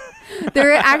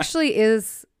 There actually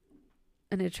is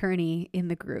an attorney in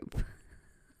the group.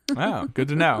 Oh, good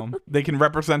to know. They can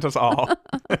represent us all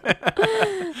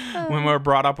when we're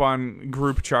brought up on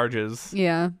group charges.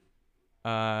 Yeah.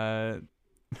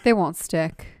 They won't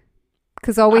stick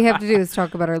because all we have to do is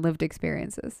talk about our lived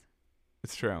experiences.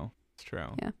 It's true.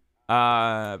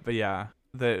 Yeah. But yeah,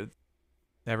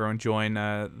 everyone join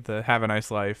the Have a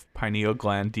Nice Life pineal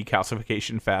gland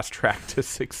decalcification fast track to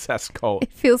success cult.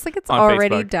 It feels like it's on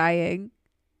already Facebook. dying.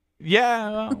 Yeah,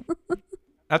 well,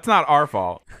 that's not our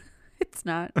fault. It's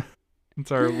not.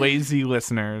 It's our lazy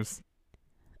listeners.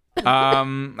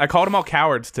 I called them all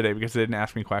cowards today because they didn't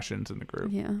ask me questions in the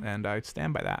group. Yeah. And I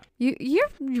stand by that. You're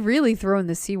really throwing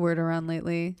the C word around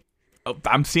lately.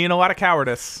 I'm seeing a lot of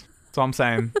cowardice. That's all I'm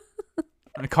saying.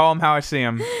 I call them how I see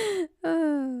them.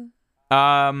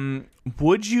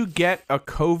 Would you get a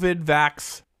COVID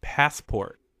vax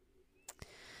passport?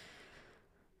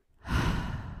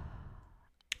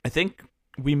 I think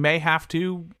we may have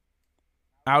to,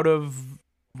 out of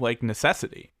like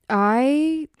necessity.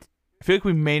 I feel like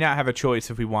we may not have a choice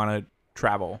if we want to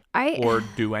travel or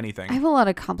do anything. I have a lot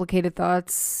of complicated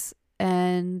thoughts,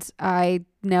 and I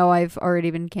know I've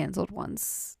already been canceled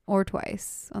once or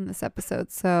twice on this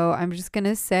episode, so I'm just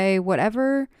gonna say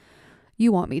whatever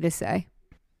you want me to say.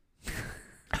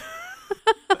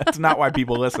 That's not why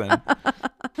people listen.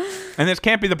 And this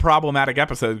can't be the problematic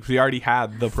episode because we already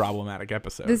had the problematic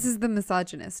episode. This is the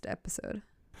misogynist episode.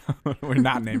 We're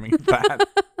not naming it that.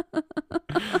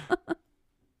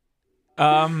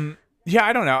 Yeah,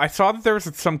 I don't know. I saw that there was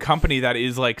some company that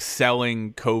is like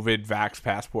selling COVID vax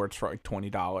passports for like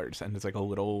 $20, and it's like a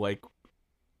little like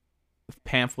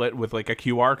pamphlet with like a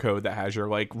QR code that has your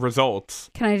like results.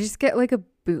 Can I just get like a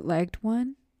bootlegged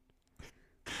one?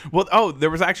 Well, there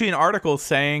was actually an article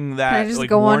saying that Can I just like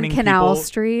go on warning Canal people,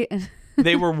 Street?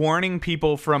 they were warning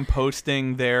people from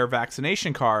posting their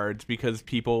vaccination cards because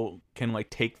people can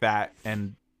like take that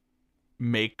and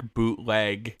make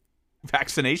bootleg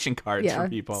vaccination cards yeah, for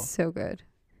people. so good.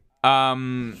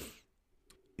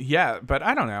 Yeah, but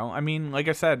I don't know. I mean, like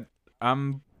I said,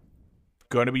 I'm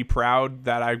going to be proud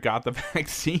that I got the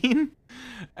vaccine.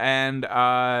 And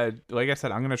like I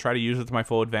said, I'm going to try to use it to my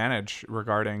full advantage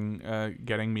regarding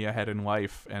getting me ahead in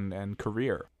life and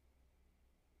career.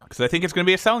 Because I think it's going to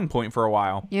be a selling point for a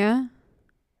while. Yeah.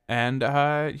 And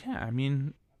yeah, I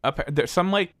mean, there's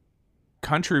some like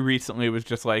country recently was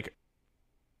just like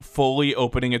fully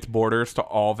opening its borders to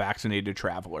all vaccinated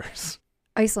travelers.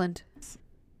 Iceland.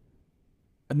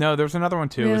 No, there's another one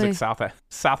too. Really? It was like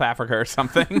South Africa or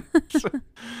something. so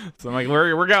I'm like,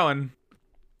 we're going.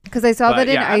 Because I saw But, that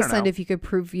in yeah, I don't Iceland, know. if you could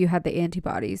prove you had the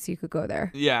antibodies, you could go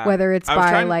there. Yeah. Whether it's I was by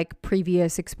trying- like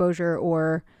previous exposure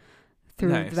or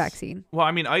through Nice. the vaccine. Well,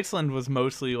 I mean, Iceland was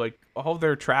mostly like all of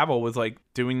their travel was like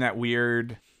doing that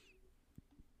weird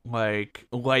like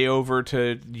layover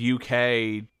to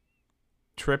UK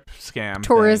trip scam.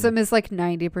 Tourism is like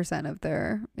 90% of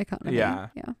their economy. Yeah.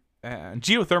 Yeah. And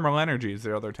geothermal energy is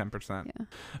the other 10%. Yeah.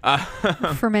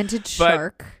 Yeah. Fermented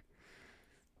shark.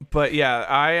 But yeah,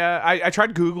 I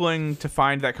tried Googling to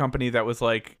find that company that was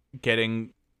like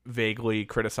getting vaguely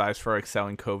criticized for like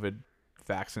selling COVID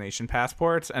vaccination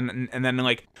passports, and then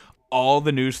like all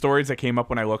the news stories that came up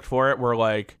when I looked for it were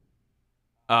like,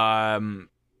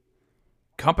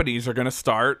 companies are gonna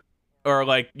start, or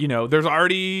like, you know, there's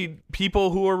already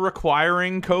people who are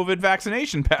requiring COVID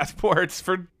vaccination passports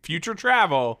for future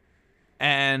travel,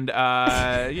 and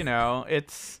you know,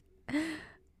 it's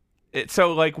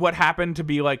so like what happened to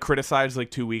be like criticized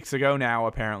like 2 weeks ago now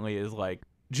apparently is like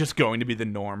just going to be the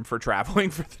norm for traveling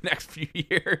for the next few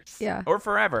years. Yeah. Or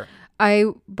forever.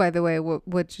 By the way,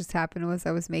 what just happened was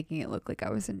I was making it look like I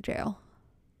was in jail.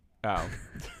 Oh.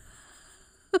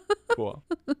 Cool.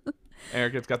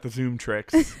 Erica's got the Zoom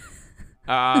tricks.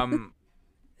 All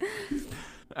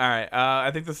right.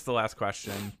 I think this is the last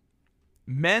question.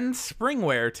 Men's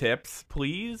springwear tips,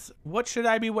 please. What should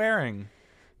I be wearing?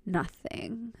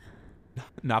 Nothing.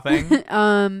 Nothing?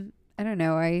 I don't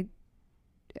know.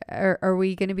 Are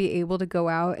we going to be able to go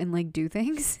out and like do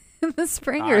things in the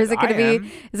spring, or is it going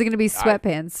to be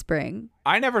sweatpants spring?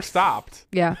 I never stopped.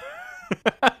 Yeah.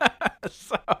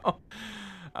 So,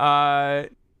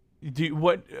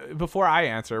 before I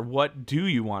answer, what do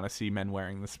you want to see men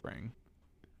wearing this spring?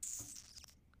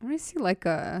 I want to see like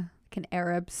an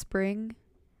Arab spring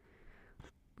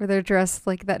where they're dressed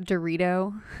like that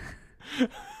Dorito.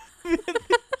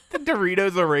 The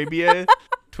Doritos Arabia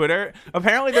Twitter.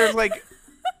 Apparently there's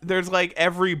like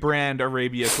every brand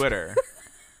Arabia Twitter.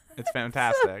 It's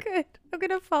fantastic. So good. I'm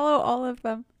going to follow all of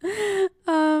them.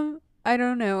 I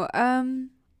don't know.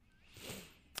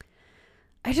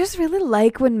 I just really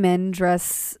like when men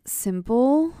dress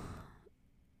simple.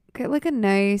 Get like a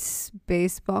nice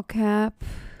baseball cap.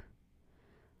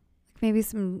 Maybe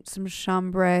some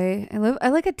chambray. I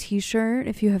like a t-shirt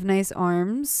if you have nice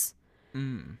arms.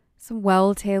 Some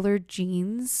well-tailored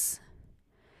jeans.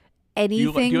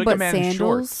 Anything do you like but a man in sandals.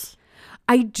 shorts?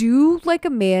 I do like a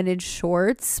man in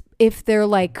shorts if they're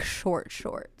like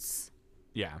shorts.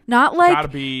 Yeah. Not like Gotta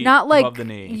be not like above the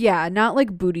knee. Yeah, not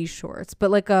like booty shorts, but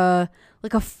like a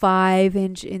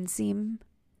 5-inch inseam.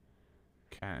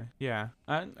 Okay. Yeah.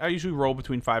 I usually roll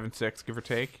between 5 and 6, give or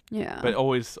take. Yeah. But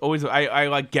always I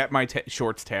like get my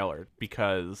shorts tailored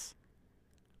because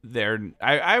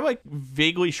I like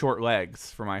vaguely short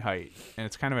legs for my height, and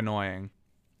it's kind of annoying.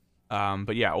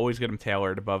 But yeah, always get them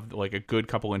tailored above, like, a good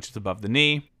couple inches above the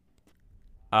knee.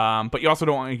 But you also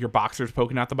don't want your boxers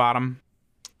poking out the bottom.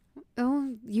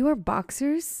 Oh, you wear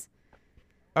boxers?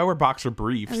 I wear boxer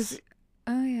briefs,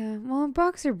 Oh yeah. Well,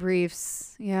 boxer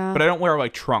briefs. Yeah. but I don't wear,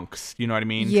 like, trunks. You know what I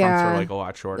mean? Trunks Yeah. are, like, a lot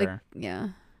like, shorter. yeah.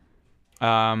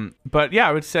 But yeah,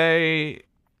 I would say,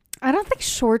 I don't think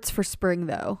shorts for spring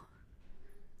though.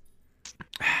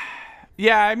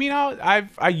 yeah, I mean,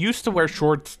 I used to wear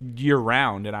shorts year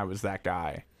round, and I was that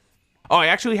guy. Oh, I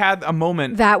actually had a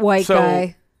moment. That white So,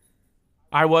 guy.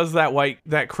 I was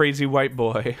that crazy white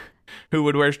boy who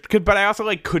would wear, but I also,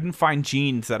 like, couldn't find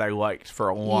jeans that I liked for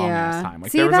a long ass time.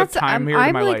 Like, See, there was that's a time here I'm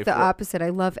in my like life the where- opposite. I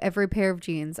love every pair of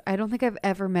jeans. I don't think I've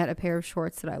ever met a pair of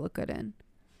shorts that I look good in.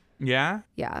 yeah.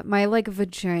 Yeah, my like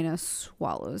vagina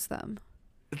swallows them.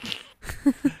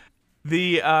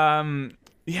 The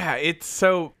yeah, it's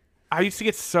so, I used to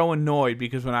get so annoyed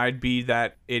because when I'd be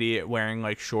that idiot wearing,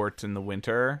 like, shorts in the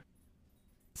winter,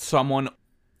 someone,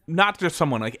 not just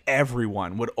someone, like,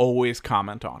 everyone would always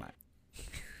comment on it.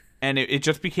 And it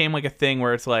just became, like, a thing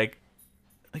where it's like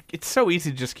it's so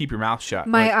easy to just keep your mouth shut.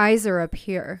 My Like, eyes are up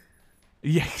here.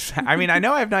 yes. I mean, I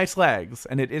know I have nice legs,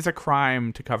 and it is a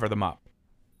crime to cover them up.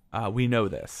 We know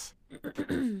this.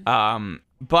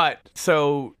 But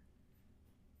so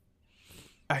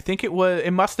I think it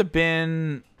must have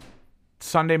been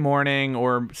Sunday morning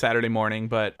or Saturday morning,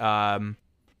 but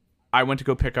I went to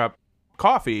go pick up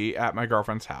coffee at my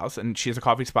girlfriend's house, and she has a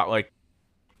coffee spot like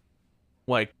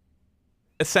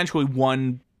essentially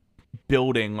one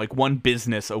building, like one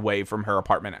business away from her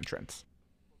apartment entrance.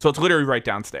 So it's literally right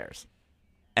downstairs.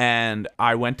 And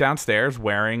I went downstairs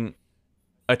wearing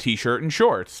a t-shirt and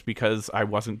shorts because I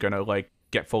wasn't going to, like,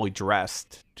 get fully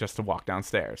dressed just to walk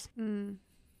downstairs.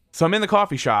 So I'm in the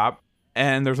coffee shop,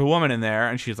 and there's a woman in there,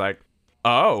 and she's like,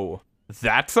 "Oh,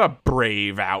 that's a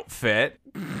brave outfit."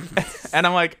 And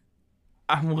I'm like,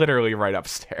 I'm literally right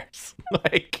upstairs.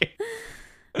 Like,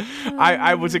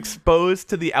 I was exposed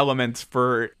to the elements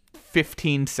for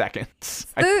 15 seconds.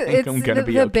 I think It's I'm gonna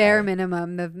be the okay. bare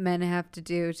minimum that men have to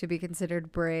do to be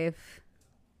considered brave.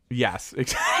 Yes.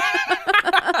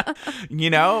 You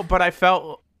know, but I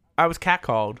felt I was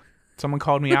catcalled. Someone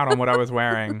called me out on what I was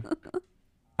wearing.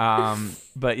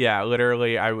 But yeah,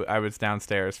 literally, I was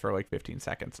downstairs for like 15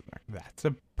 seconds. And like, that's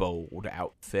a bold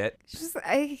outfit. It's just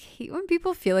I hate when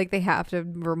people feel like they have to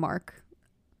remark.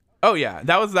 Oh yeah,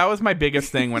 that was my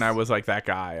biggest thing when I was like that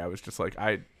guy. I was just like,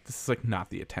 this is like not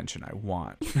the attention I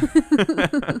want.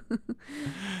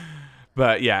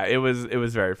 But yeah, it was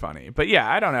very funny. But yeah,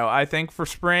 I don't know. I think for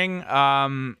spring,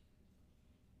 I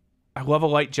love a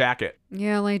light jacket.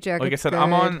 Yeah, light jacket. Like I said, I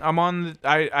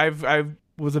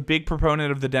was a big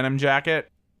proponent of the denim jacket,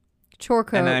 chore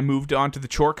coat. and then I moved on to the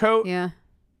chore coat. Yeah.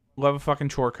 Love a fucking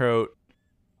chore coat.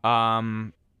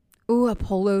 Ooh, a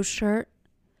polo shirt.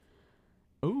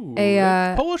 Ooh,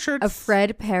 polo shirts. A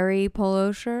Fred Perry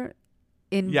polo shirt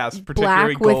in Yes,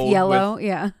 particularly black with gold yellow.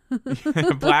 Yeah.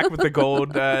 black with the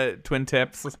gold twin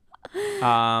tips.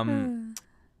 I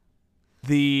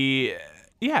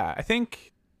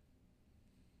think.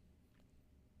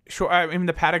 Sure, I mean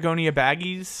the Patagonia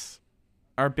baggies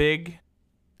are big.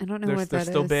 I don't know They're what that is.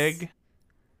 still big.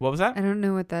 What was that? I don't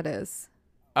know what that is.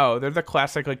 Oh, they're the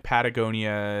classic like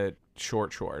Patagonia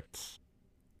short shorts.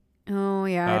 Oh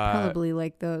yeah, I probably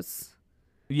like those.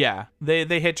 Yeah,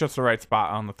 they hit just the right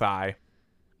spot on the thigh.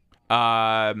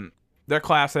 They're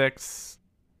classics.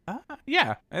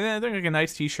 Yeah, and then they're like a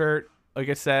nice t-shirt. Like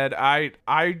I said, I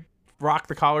rock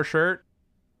the collar shirt.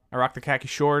 I rock the khaki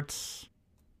shorts.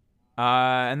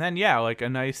 And then yeah, like a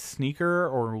nice sneaker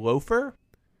or loafer.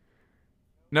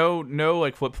 No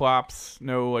like flip-flops,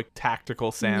 no like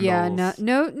tactical sandals. Yeah,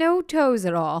 no toes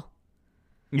at all.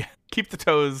 Yeah, keep the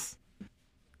toes.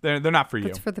 They're not for you.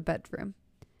 That's for the bedroom.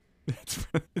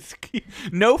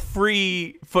 No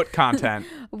free foot content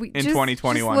in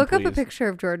 2021. Just look up a please. picture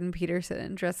of Jordan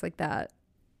Peterson dressed like that.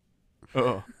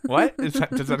 Oh, what? Does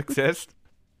that exist?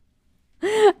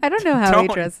 I don't know how he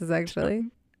Don't. dresses actually.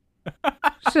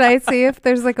 Should I see if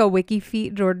there's like a wiki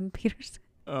feet Jordan Peterson?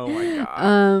 Oh my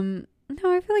god. No,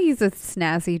 I feel like he's a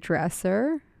snazzy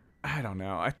dresser. I don't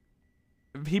know.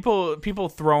 People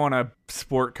throw on a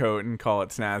sport coat and call it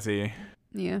snazzy.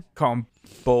 Yeah. Call him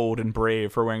bold and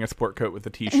brave for wearing a sport coat with a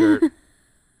t-shirt.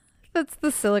 That's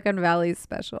the Silicon Valley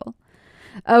special.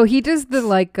 Oh, he does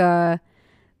the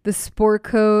sport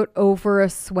coat over a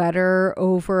sweater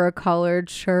over a collared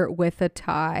shirt with a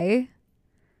tie.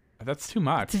 That's too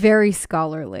much. It's very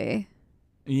scholarly.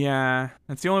 Yeah,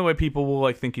 that's the only way people will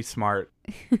like think he's smart.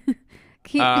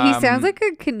 He sounds like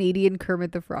a Canadian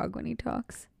Kermit the Frog when he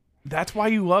talks. That's why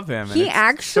you love him. and He it's so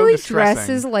actually distressing.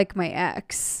 dresses like my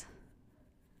ex.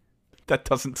 That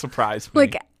doesn't surprise me.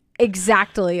 Like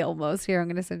exactly almost. Here, I'm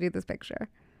gonna send you this picture.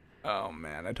 Oh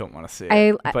man, I don't want to see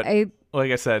it. But I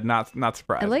like I said, not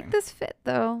surprising. I like this fit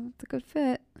though. It's a good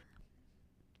fit.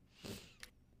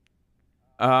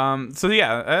 So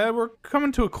yeah, we're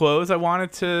coming to a close. I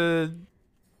want to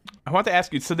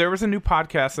ask you. So there was a new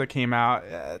podcast that came out.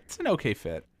 It's an okay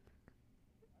fit.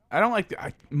 I don't like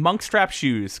monk strap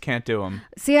shoes. Can't do them.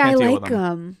 See, I deal with like 'em.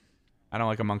 them. I don't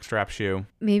like a monk strap shoe.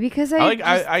 Maybe because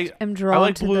I am drawn I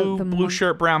like to blue the blue monk-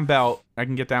 shirt, brown belt. I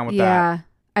can get down with that. Yeah,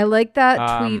 I like that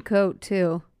tweed Um, coat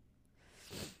too.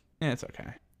 Yeah, it's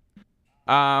okay.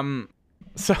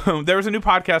 So there was a new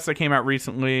podcast that came out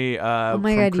recently. Oh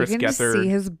my from god, Chris you can just Gethard. see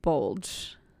his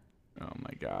bulge. Oh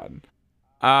my god.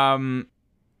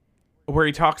 Where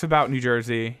he talks about New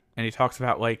Jersey and he talks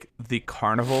about like the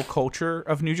carnival culture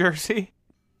of New Jersey.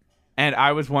 And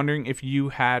I was wondering if you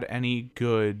had any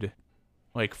good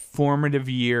like formative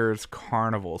years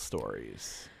carnival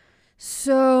stories.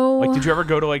 So Like did you ever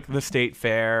go to like the state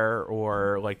fair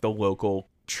or like the local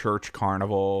church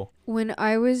carnival? when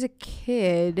I was a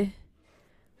kid,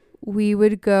 we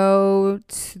would go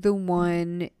to the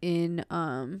one in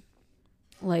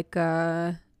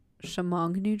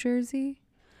Chemung, New Jersey.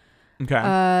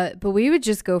 Okay. But we would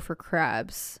just go for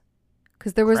crabs,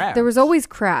 because there was Crabs? always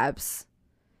crabs.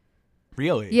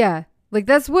 Really? Yeah, like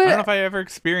that's I don't know what if I ever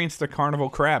experienced a carnival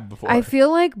crab before. I feel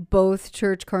like. Both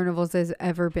church carnivals I've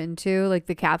ever been to, like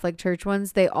the Catholic church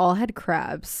ones, they all had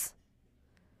crabs.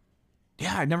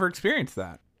 Yeah, I never experienced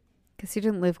that. Because you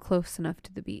didn't live close enough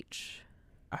to the beach.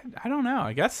 I don't know.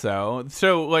 I guess so.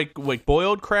 So like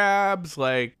boiled crabs,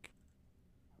 like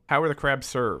how were the crabs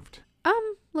served?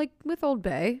 Like with Old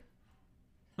Bay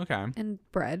Okay. and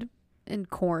bread and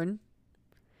corn.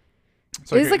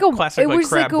 So It was like a classic it like was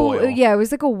crab like a boil. yeah, it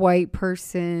was like a white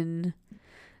person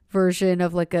version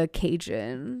of like a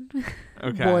Cajun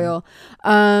Okay. boil.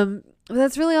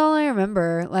 That's really all I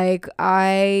remember. Like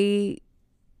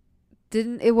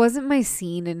it wasn't my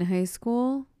scene in high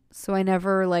school, so I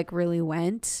never like really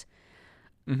went.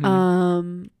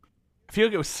 Mhm. I feel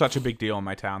like it was such a big deal in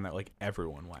my town that like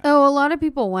everyone went. Oh, a lot of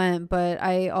people went, but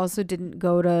I also didn't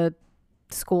go to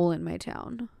school in my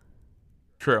town.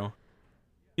 True.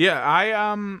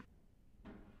 Yeah,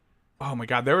 oh my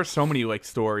god, there were so many like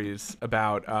stories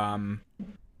about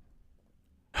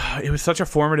it was such a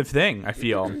formative thing, I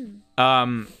feel.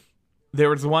 There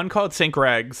was one called St.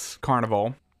 Greg's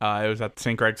Carnival. It was at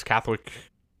St. Greg's Catholic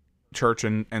Church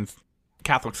and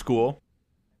Catholic school.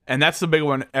 And that's the big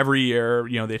one every year.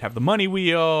 You know, they'd have the money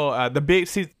wheel. The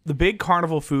big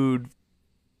carnival food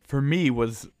for me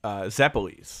was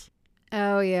Zeppelis.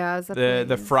 Oh yeah,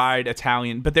 The fried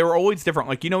Italian, but they were always different.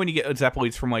 Like, you know, when you get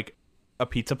Zeppelis from like a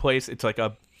pizza place, it's like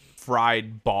a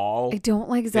fried ball. I don't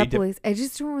like They dip- Zeppelis. I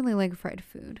just don't really like fried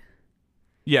food.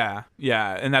 Yeah,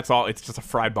 and that's all. It's just a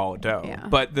fried ball of dough. Yeah.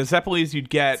 But the Zeppelis you'd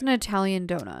get It's an Italian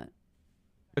donut.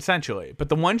 essentially, but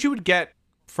the ones you would get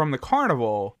from the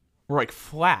carnival were like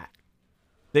flat.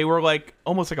 They were like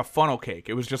almost like a funnel cake.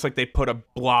 It was just like they put a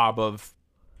blob of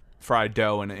fried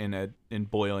dough in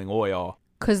boiling oil.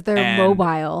 Because they're And-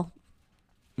 mobile.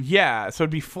 Yeah, so it'd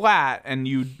be flat, and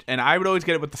I would always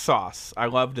get it with the sauce. I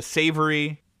loved a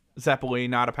savory Zeppeli,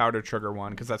 not a powdered sugar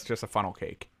one, because that's just a funnel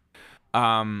cake.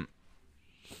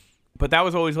 But that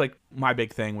was always like my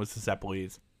big thing was the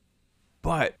Zeppelis.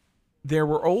 But there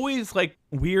were always like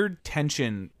weird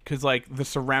tension because like the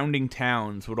surrounding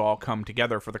towns would all come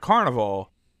together for the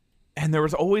carnival, and there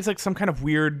was always like some kind of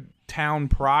weird town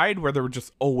pride where there were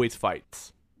just always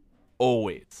fights,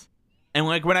 always. And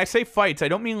like when I say fights, I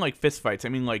don't mean like fist fights. I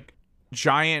mean like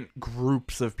giant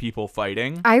groups of people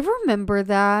fighting. I remember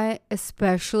that,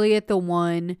 especially at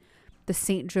the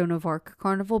St. Joan of Arc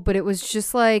carnival, but it was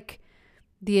just like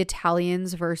the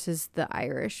Italians versus the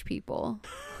Irish people.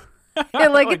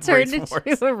 It turned race wars.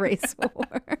 into a race war.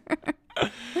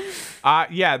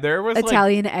 Yeah, there was like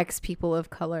Italian ex people of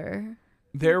color.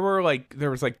 there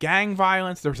was like gang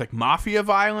violence, there was like mafia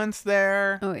violence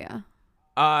there. Oh yeah.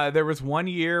 There was one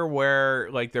year where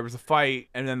like there was a fight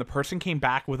and then the person came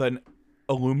back with an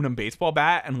aluminum baseball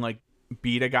bat and like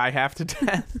beat a guy half to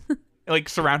death. Like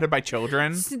surrounded by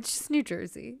children. It's just New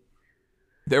Jersey.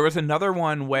 There was another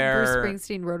one where Bruce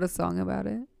Springsteen wrote a song about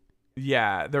it.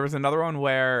 yeah, there was another one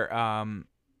where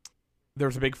there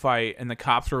was a big fight and the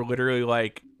cops were literally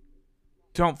like,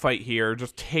 don't fight here,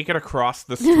 just take it across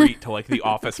the street to like the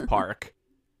office park.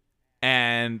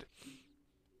 And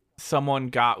someone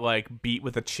got like beat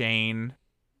with a chain.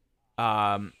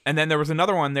 And then there was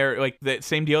another one there, like the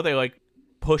same deal. They like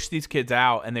pushed these kids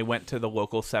out and they went to the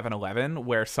local 7-Eleven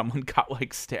where someone got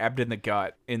like stabbed in the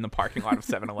gut in the parking lot of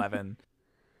 7-Eleven.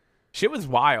 Shit was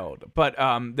wild. But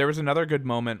there was another good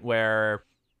moment where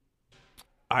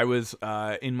I was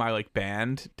in my like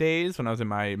band days when I was in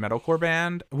my metalcore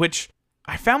band, which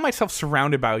I found myself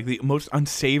surrounded by like the most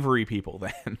unsavory people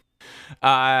then.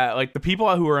 Like the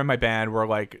people who were in my band were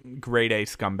like grade A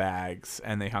scumbags,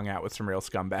 and they hung out with some real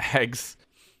scumbags.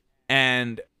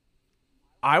 And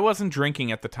I wasn't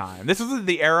drinking at the time. This was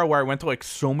the era where I went to like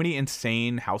so many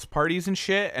insane house parties and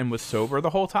shit and was sober the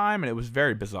whole time, and it was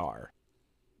very bizarre.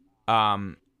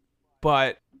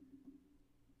 But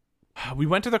we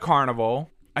went to the carnival.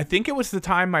 I think it was the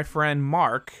time my friend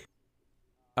Mark,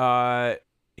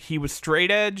 he was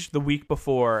straight edge the week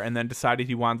before and then decided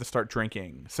he wanted to start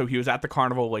drinking. So he was at the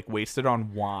carnival like wasted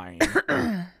on wine.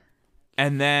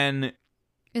 And then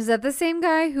Is that the same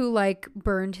guy who like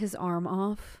burned his arm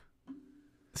off?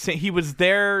 he was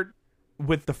there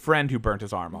with the friend who burnt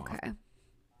his arm Okay.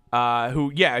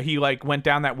 off. He like went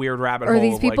down that weird rabbit hole. Are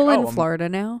these of, people like, in I'm- Florida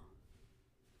now?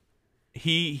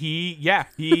 He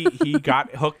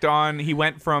got hooked on. He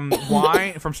went from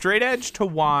straight edge to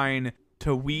wine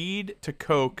to weed to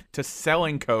coke to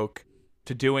selling coke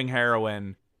to doing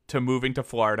heroin to moving to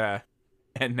Florida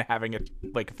and having a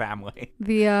like family.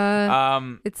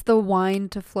 The it's the wine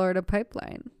to Florida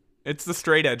pipeline. It's the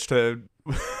straight edge to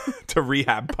to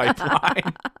rehab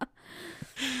pipeline.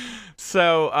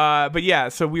 So but yeah,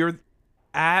 so we were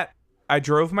at I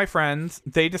drove my friends.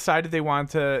 They decided they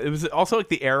wanted to. It was also like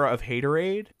the era of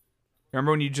Haterade.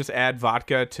 Remember when you just add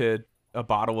vodka to a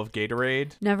bottle of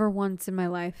Gatorade? Never once in my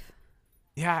life.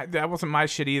 Yeah, that wasn't my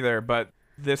shit either, but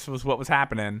this was what was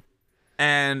happening.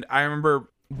 And I remember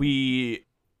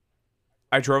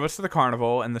I drove us to the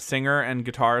carnival, and the singer and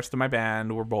guitarist of my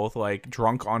band were both like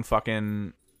drunk on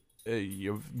fucking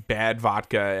bad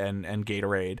vodka and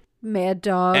Gatorade. Mad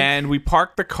Dog. And we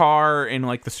parked the car in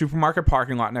like the supermarket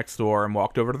parking lot next door and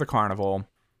walked over to the carnival.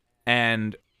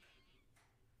 And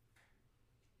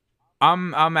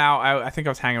I'm out. I think I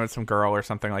was hanging with some girl or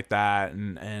something like that,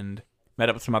 and met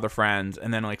up with some other friends.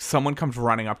 And then like someone comes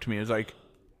running up to me. It was like,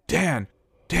 Dan,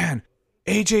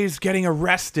 AJ's getting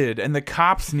arrested, and the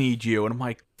cops need you. And I'm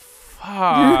like,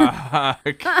 fuck.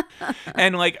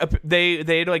 And like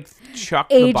they'd like chucked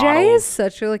the AJ bottles. is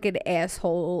such a, like an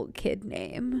asshole kid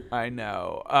name. I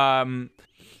know.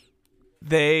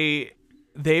 They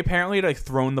apparently had like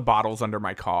thrown the bottles under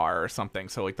my car or something.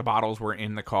 So like the bottles were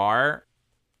in the car,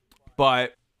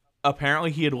 but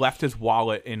apparently he had left his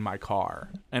wallet in my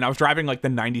car, and I was driving like the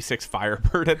 '96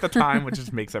 Firebird at the time, which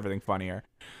just makes everything funnier.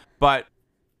 But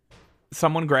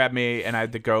someone grabbed me, and I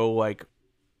had to go like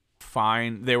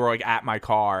find. They were like at my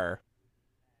car,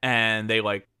 and they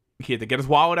like. He had to get his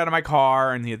wallet out of my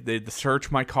car, and they had to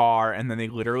search my car, and then they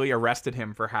literally arrested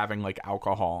him for having like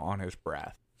alcohol on his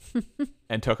breath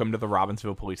and took him to the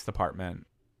Robbinsville Police Department.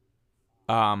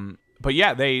 But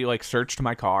yeah, they like searched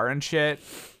my car and shit.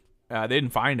 They didn't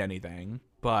find anything,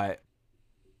 but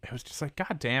it was just like,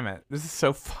 God damn it. This is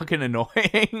so fucking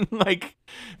annoying. Like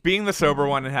being the sober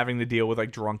one and having to deal with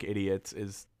like drunk idiots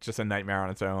is just a nightmare on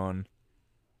its own.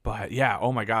 But yeah,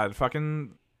 oh my God,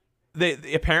 fucking... They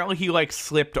apparently he like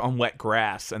slipped on wet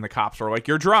grass, and the cops were like,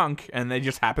 "You're drunk," and they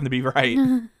just happened to be right.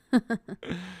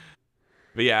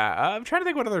 But yeah, I'm trying to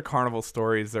think what other carnival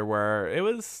stories there were. It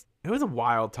was a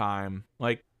wild time.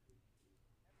 Like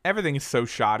everything is so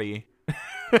shoddy.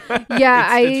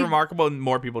 Yeah, it's remarkable, and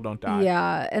more people don't die.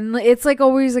 Yeah, and it's like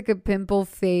always like a pimple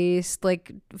faced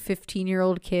like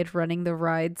 15-year-old kid running the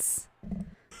rides.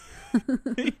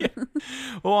 Yeah.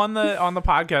 Well, on the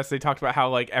podcast they talked about how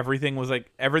like everything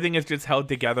is just held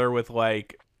together with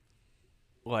like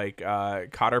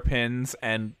cotter pins,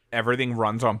 and everything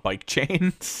runs on bike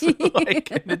chains.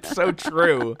 Like, and it's so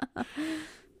true.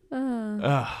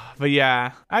 But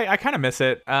yeah, I kind of miss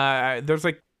it. There's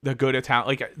like the good Italian,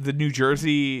 like the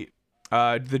Jersey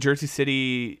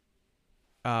City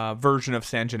version of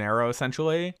San Gennaro,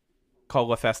 essentially, called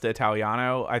La Festa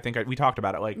Italiano. I think we talked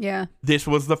about it. Like, Yeah. this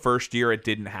was the first year it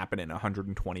didn't happen in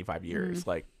 125 years.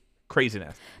 Like,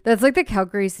 craziness. That's like the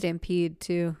Calgary Stampede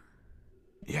too.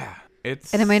 Yeah, And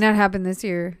it might not happen this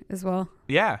year as well.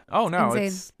 Yeah. Oh no, insane.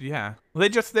 it's yeah.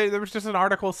 There was just an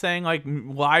article saying like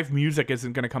live music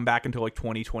isn't going to come back until like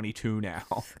 2022 now.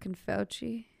 Fucking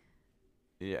Fauci.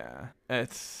 Yeah, I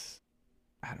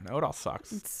don't know. It all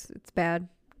sucks. It's bad.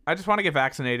 I just want to get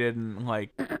vaccinated and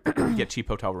like get cheap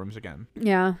hotel rooms again.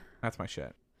 Yeah. That's my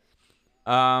shit.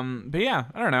 But yeah,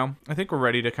 I don't know. I think we're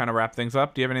ready to kind of wrap things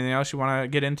up. Do you have anything else you want to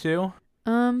get into?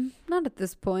 Not at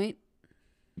this point.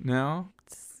 No.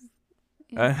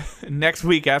 Yeah. Next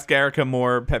week, ask Erica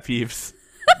more pet peeves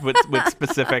with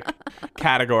specific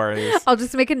categories. I'll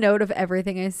just make a note of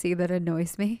everything I see that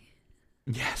annoys me.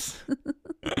 Yes.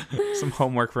 Some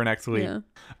homework for next week.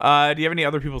 Yeah. Do you have any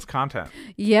other people's content?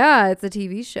 Yeah, it's a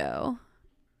TV show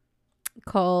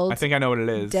called I think I know what it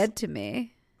is. Dead to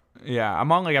Me. Yeah,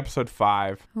 I'm on like episode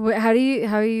 5. How are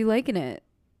you liking it?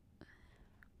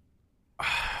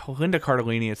 Linda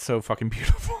Cardellini is so fucking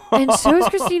beautiful. And so is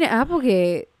Christina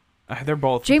Applegate. They're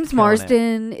both James killing it.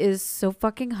 Marsden is so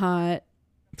fucking hot.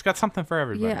 It's got something for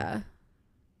everybody. Yeah.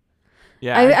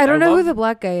 Yeah. I don't know who love- the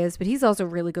black guy is, but he's also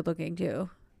really good looking too.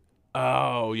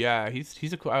 Oh yeah,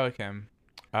 he's a cool. I like him.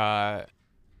 Are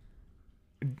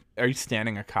you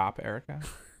standing a cop, Erica?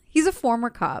 He's a former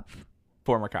cop.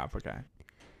 Former cop. Okay.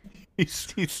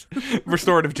 He's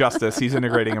restorative justice. He's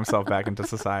integrating himself back into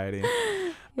society.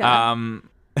 Yeah.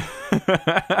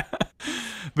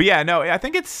 But yeah, no, I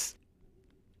think it's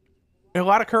a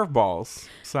lot of curveballs.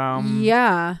 So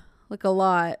Yeah, like a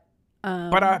lot.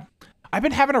 But I've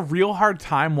been having a real hard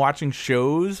time watching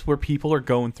shows where people are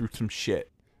going through some shit,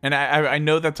 and I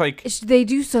know that's like They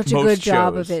do such a most good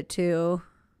job shows. of it too.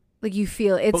 Like you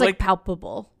feel it's But, like like,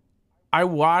 palpable. I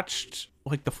watched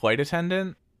like The Flight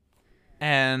Attendant,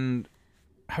 and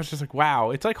I was just like,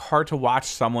 wow, it's like hard to watch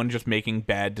someone just making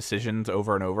bad decisions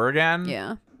over and over again.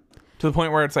 Yeah. To the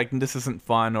point where it's like this isn't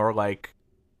fun or like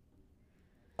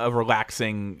a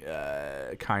relaxing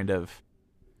kind of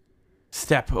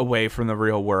step away from the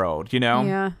real world, you know?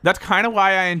 Yeah. That's kind of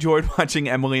why I enjoyed watching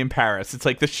Emily in Paris. It's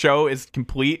like the show is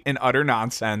complete and utter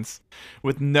nonsense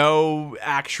with no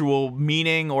actual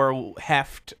meaning or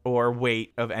heft or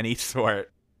weight of any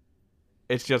sort.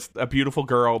 It's just a beautiful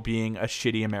girl being a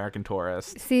shitty American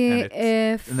tourist. See, and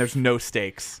if there's no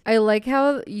stakes. I like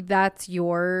how that's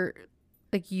your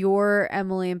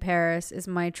Emily in Paris is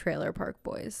my Trailer Park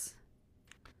Boys.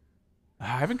 I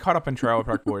haven't caught up in Trailer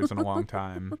Park Boys in a long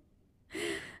time.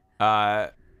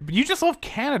 But you just love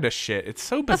Canada shit. It's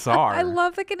so bizarre. I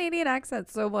love the Canadian accent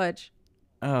so much.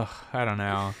 Ugh, I don't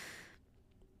know.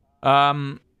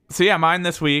 So yeah, mine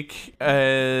this week.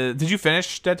 Did you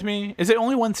finish Dead to Me? Is it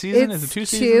only one season? Is it 2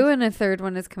 seasons? 2 and a third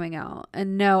one is coming out.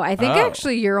 And no, I think Oh.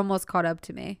 actually you're almost caught up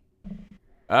to me.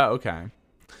 Oh, okay.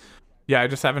 Yeah, I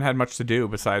just haven't had much to do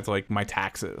besides like my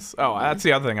taxes. Oh, that's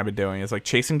the other thing I've been doing is like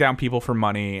chasing down people for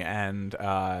money, and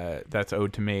that's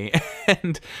owed to me.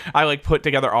 And I like put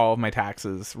together all of my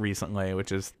taxes recently,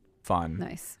 which is fun.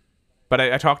 Nice. But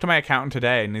I talked to my accountant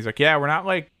today, and he's like, "Yeah, we're not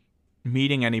like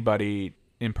meeting anybody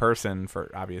in person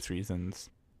for obvious reasons."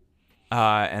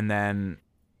 And then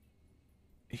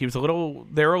they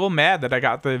were a little mad that I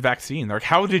got the vaccine. They're like,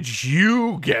 "How did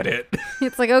you get it?"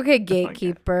 It's like, okay,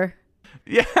 gatekeeper.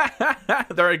 Yeah,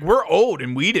 they're like, "We're old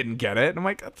and we didn't get it." And I'm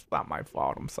like, "That's not my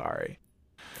fault. I'm sorry."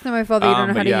 It's not my fault that you don't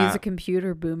know but how to yeah. use a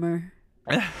computer, boomer.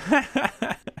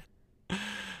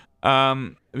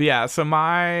 Yeah. So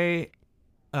my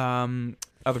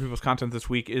other people's content this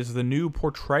week is the new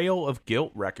Portrayal of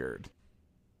Guilt record.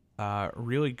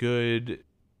 Really good,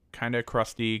 kind of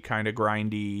crusty, kind of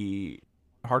grindy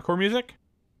hardcore music.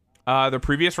 The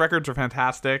previous records are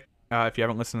fantastic. If you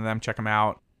haven't listened to them, check them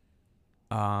out.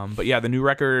 But yeah, the new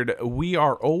record, We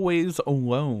Are Always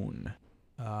Alone.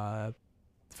 I've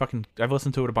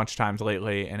listened to it a bunch of times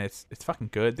lately, and it's fucking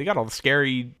good. They got all the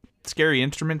scary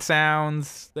instrument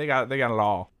sounds. They got it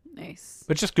all. Nice.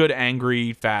 But just good,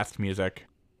 angry, fast music.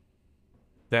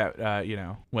 That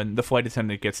when the flight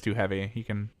attendant gets too heavy, you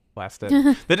can blast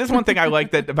it. That is one thing I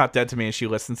like about Dead to Me is she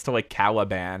listens to like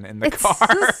Caliban in the It's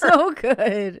car. so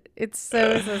good. It's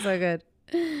so good.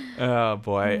 Oh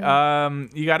boy.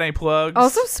 You got any plugs?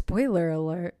 Also, spoiler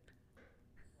alert.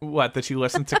 What, that you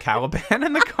listen to Caliban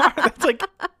in the car? That's like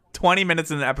 20 minutes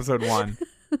into episode 1.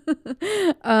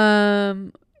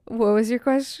 What was your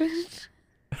question?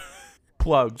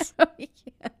 Plugs.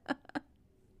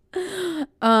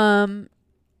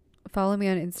 Follow me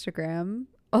on Instagram.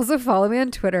 Also follow me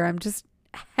on Twitter. I'm just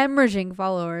hemorrhaging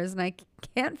followers and I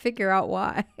can't figure out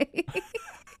why.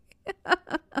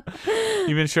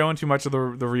 You've been showing too much of the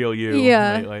real you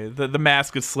lately. The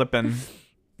mask is slipping.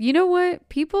 You know what?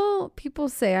 People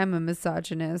say I'm a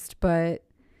misogynist, but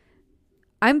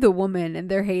I'm the woman and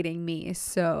they're hating me,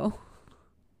 so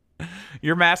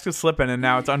Your mask is slipping and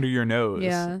now it's under your nose.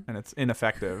 Yeah. And it's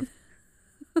ineffective.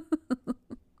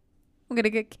 I'm gonna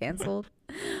get canceled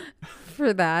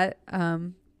for that.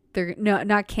 They're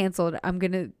not canceled. I'm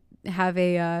gonna have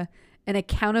an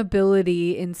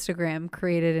accountability Instagram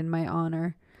created in my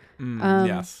honor.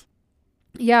 Yes.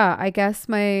 Yeah, I guess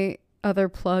my other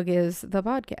plug is the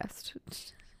podcast.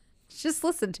 Just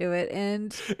listen to it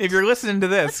and If you're listening to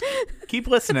this, keep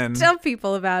listening. tell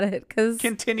people about it because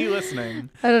Continue listening.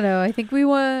 I don't know. I think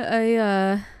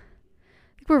I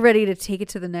think we're ready to take it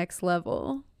to the next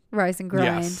level. Rise and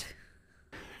grind. Yes.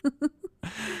 You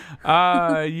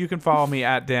can follow me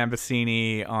at Dan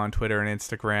Bassini on Twitter and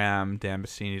Instagram,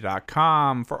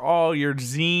 danbassini.com for all your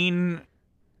zine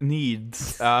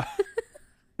needs.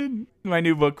 My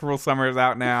new book, Cruel Summer, is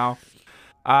out now.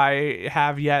 I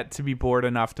have yet to be bored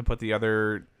enough to put the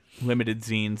other limited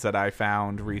zines that I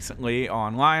found recently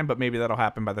online, but maybe that'll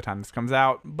happen by the time this comes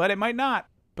out. But it might not.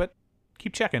 But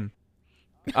keep checking.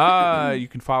 You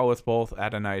can follow us both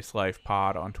at A Nice Life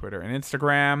Pod on Twitter and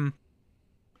Instagram.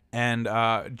 And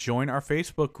join our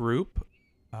Facebook group,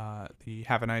 the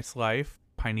Have a Nice Life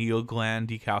Pineal Gland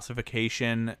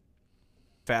Decalcification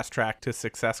Fast Track to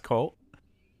Success Cult.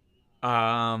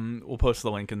 We'll post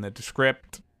the link in the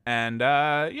descript. And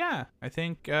I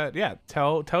think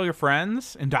tell your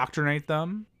friends, indoctrinate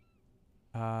them,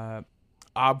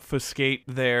 obfuscate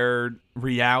their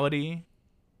reality,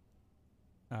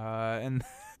 and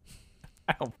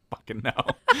I don't fucking know.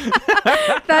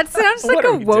 That sounds like What a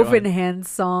are we Woven doing? Hands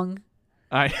song.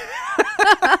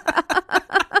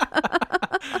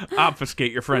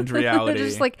 Obfuscate your friend's reality.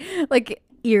 Just like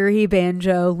eerie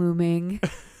banjo looming.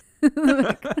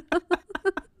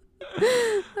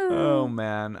 Oh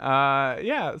man.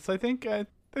 So I think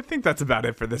that's about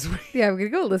it for this week. Yeah, I'm gonna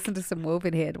go listen to some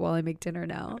Woven Hand while I make dinner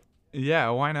now. Yeah,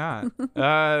 why not?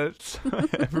 So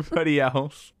everybody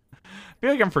else. I feel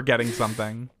like I'm forgetting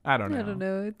something. I don't know. I don't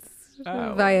know. It's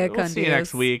via We'll see you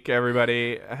next week,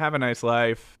 everybody. Have a nice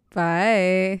life.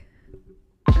 Bye.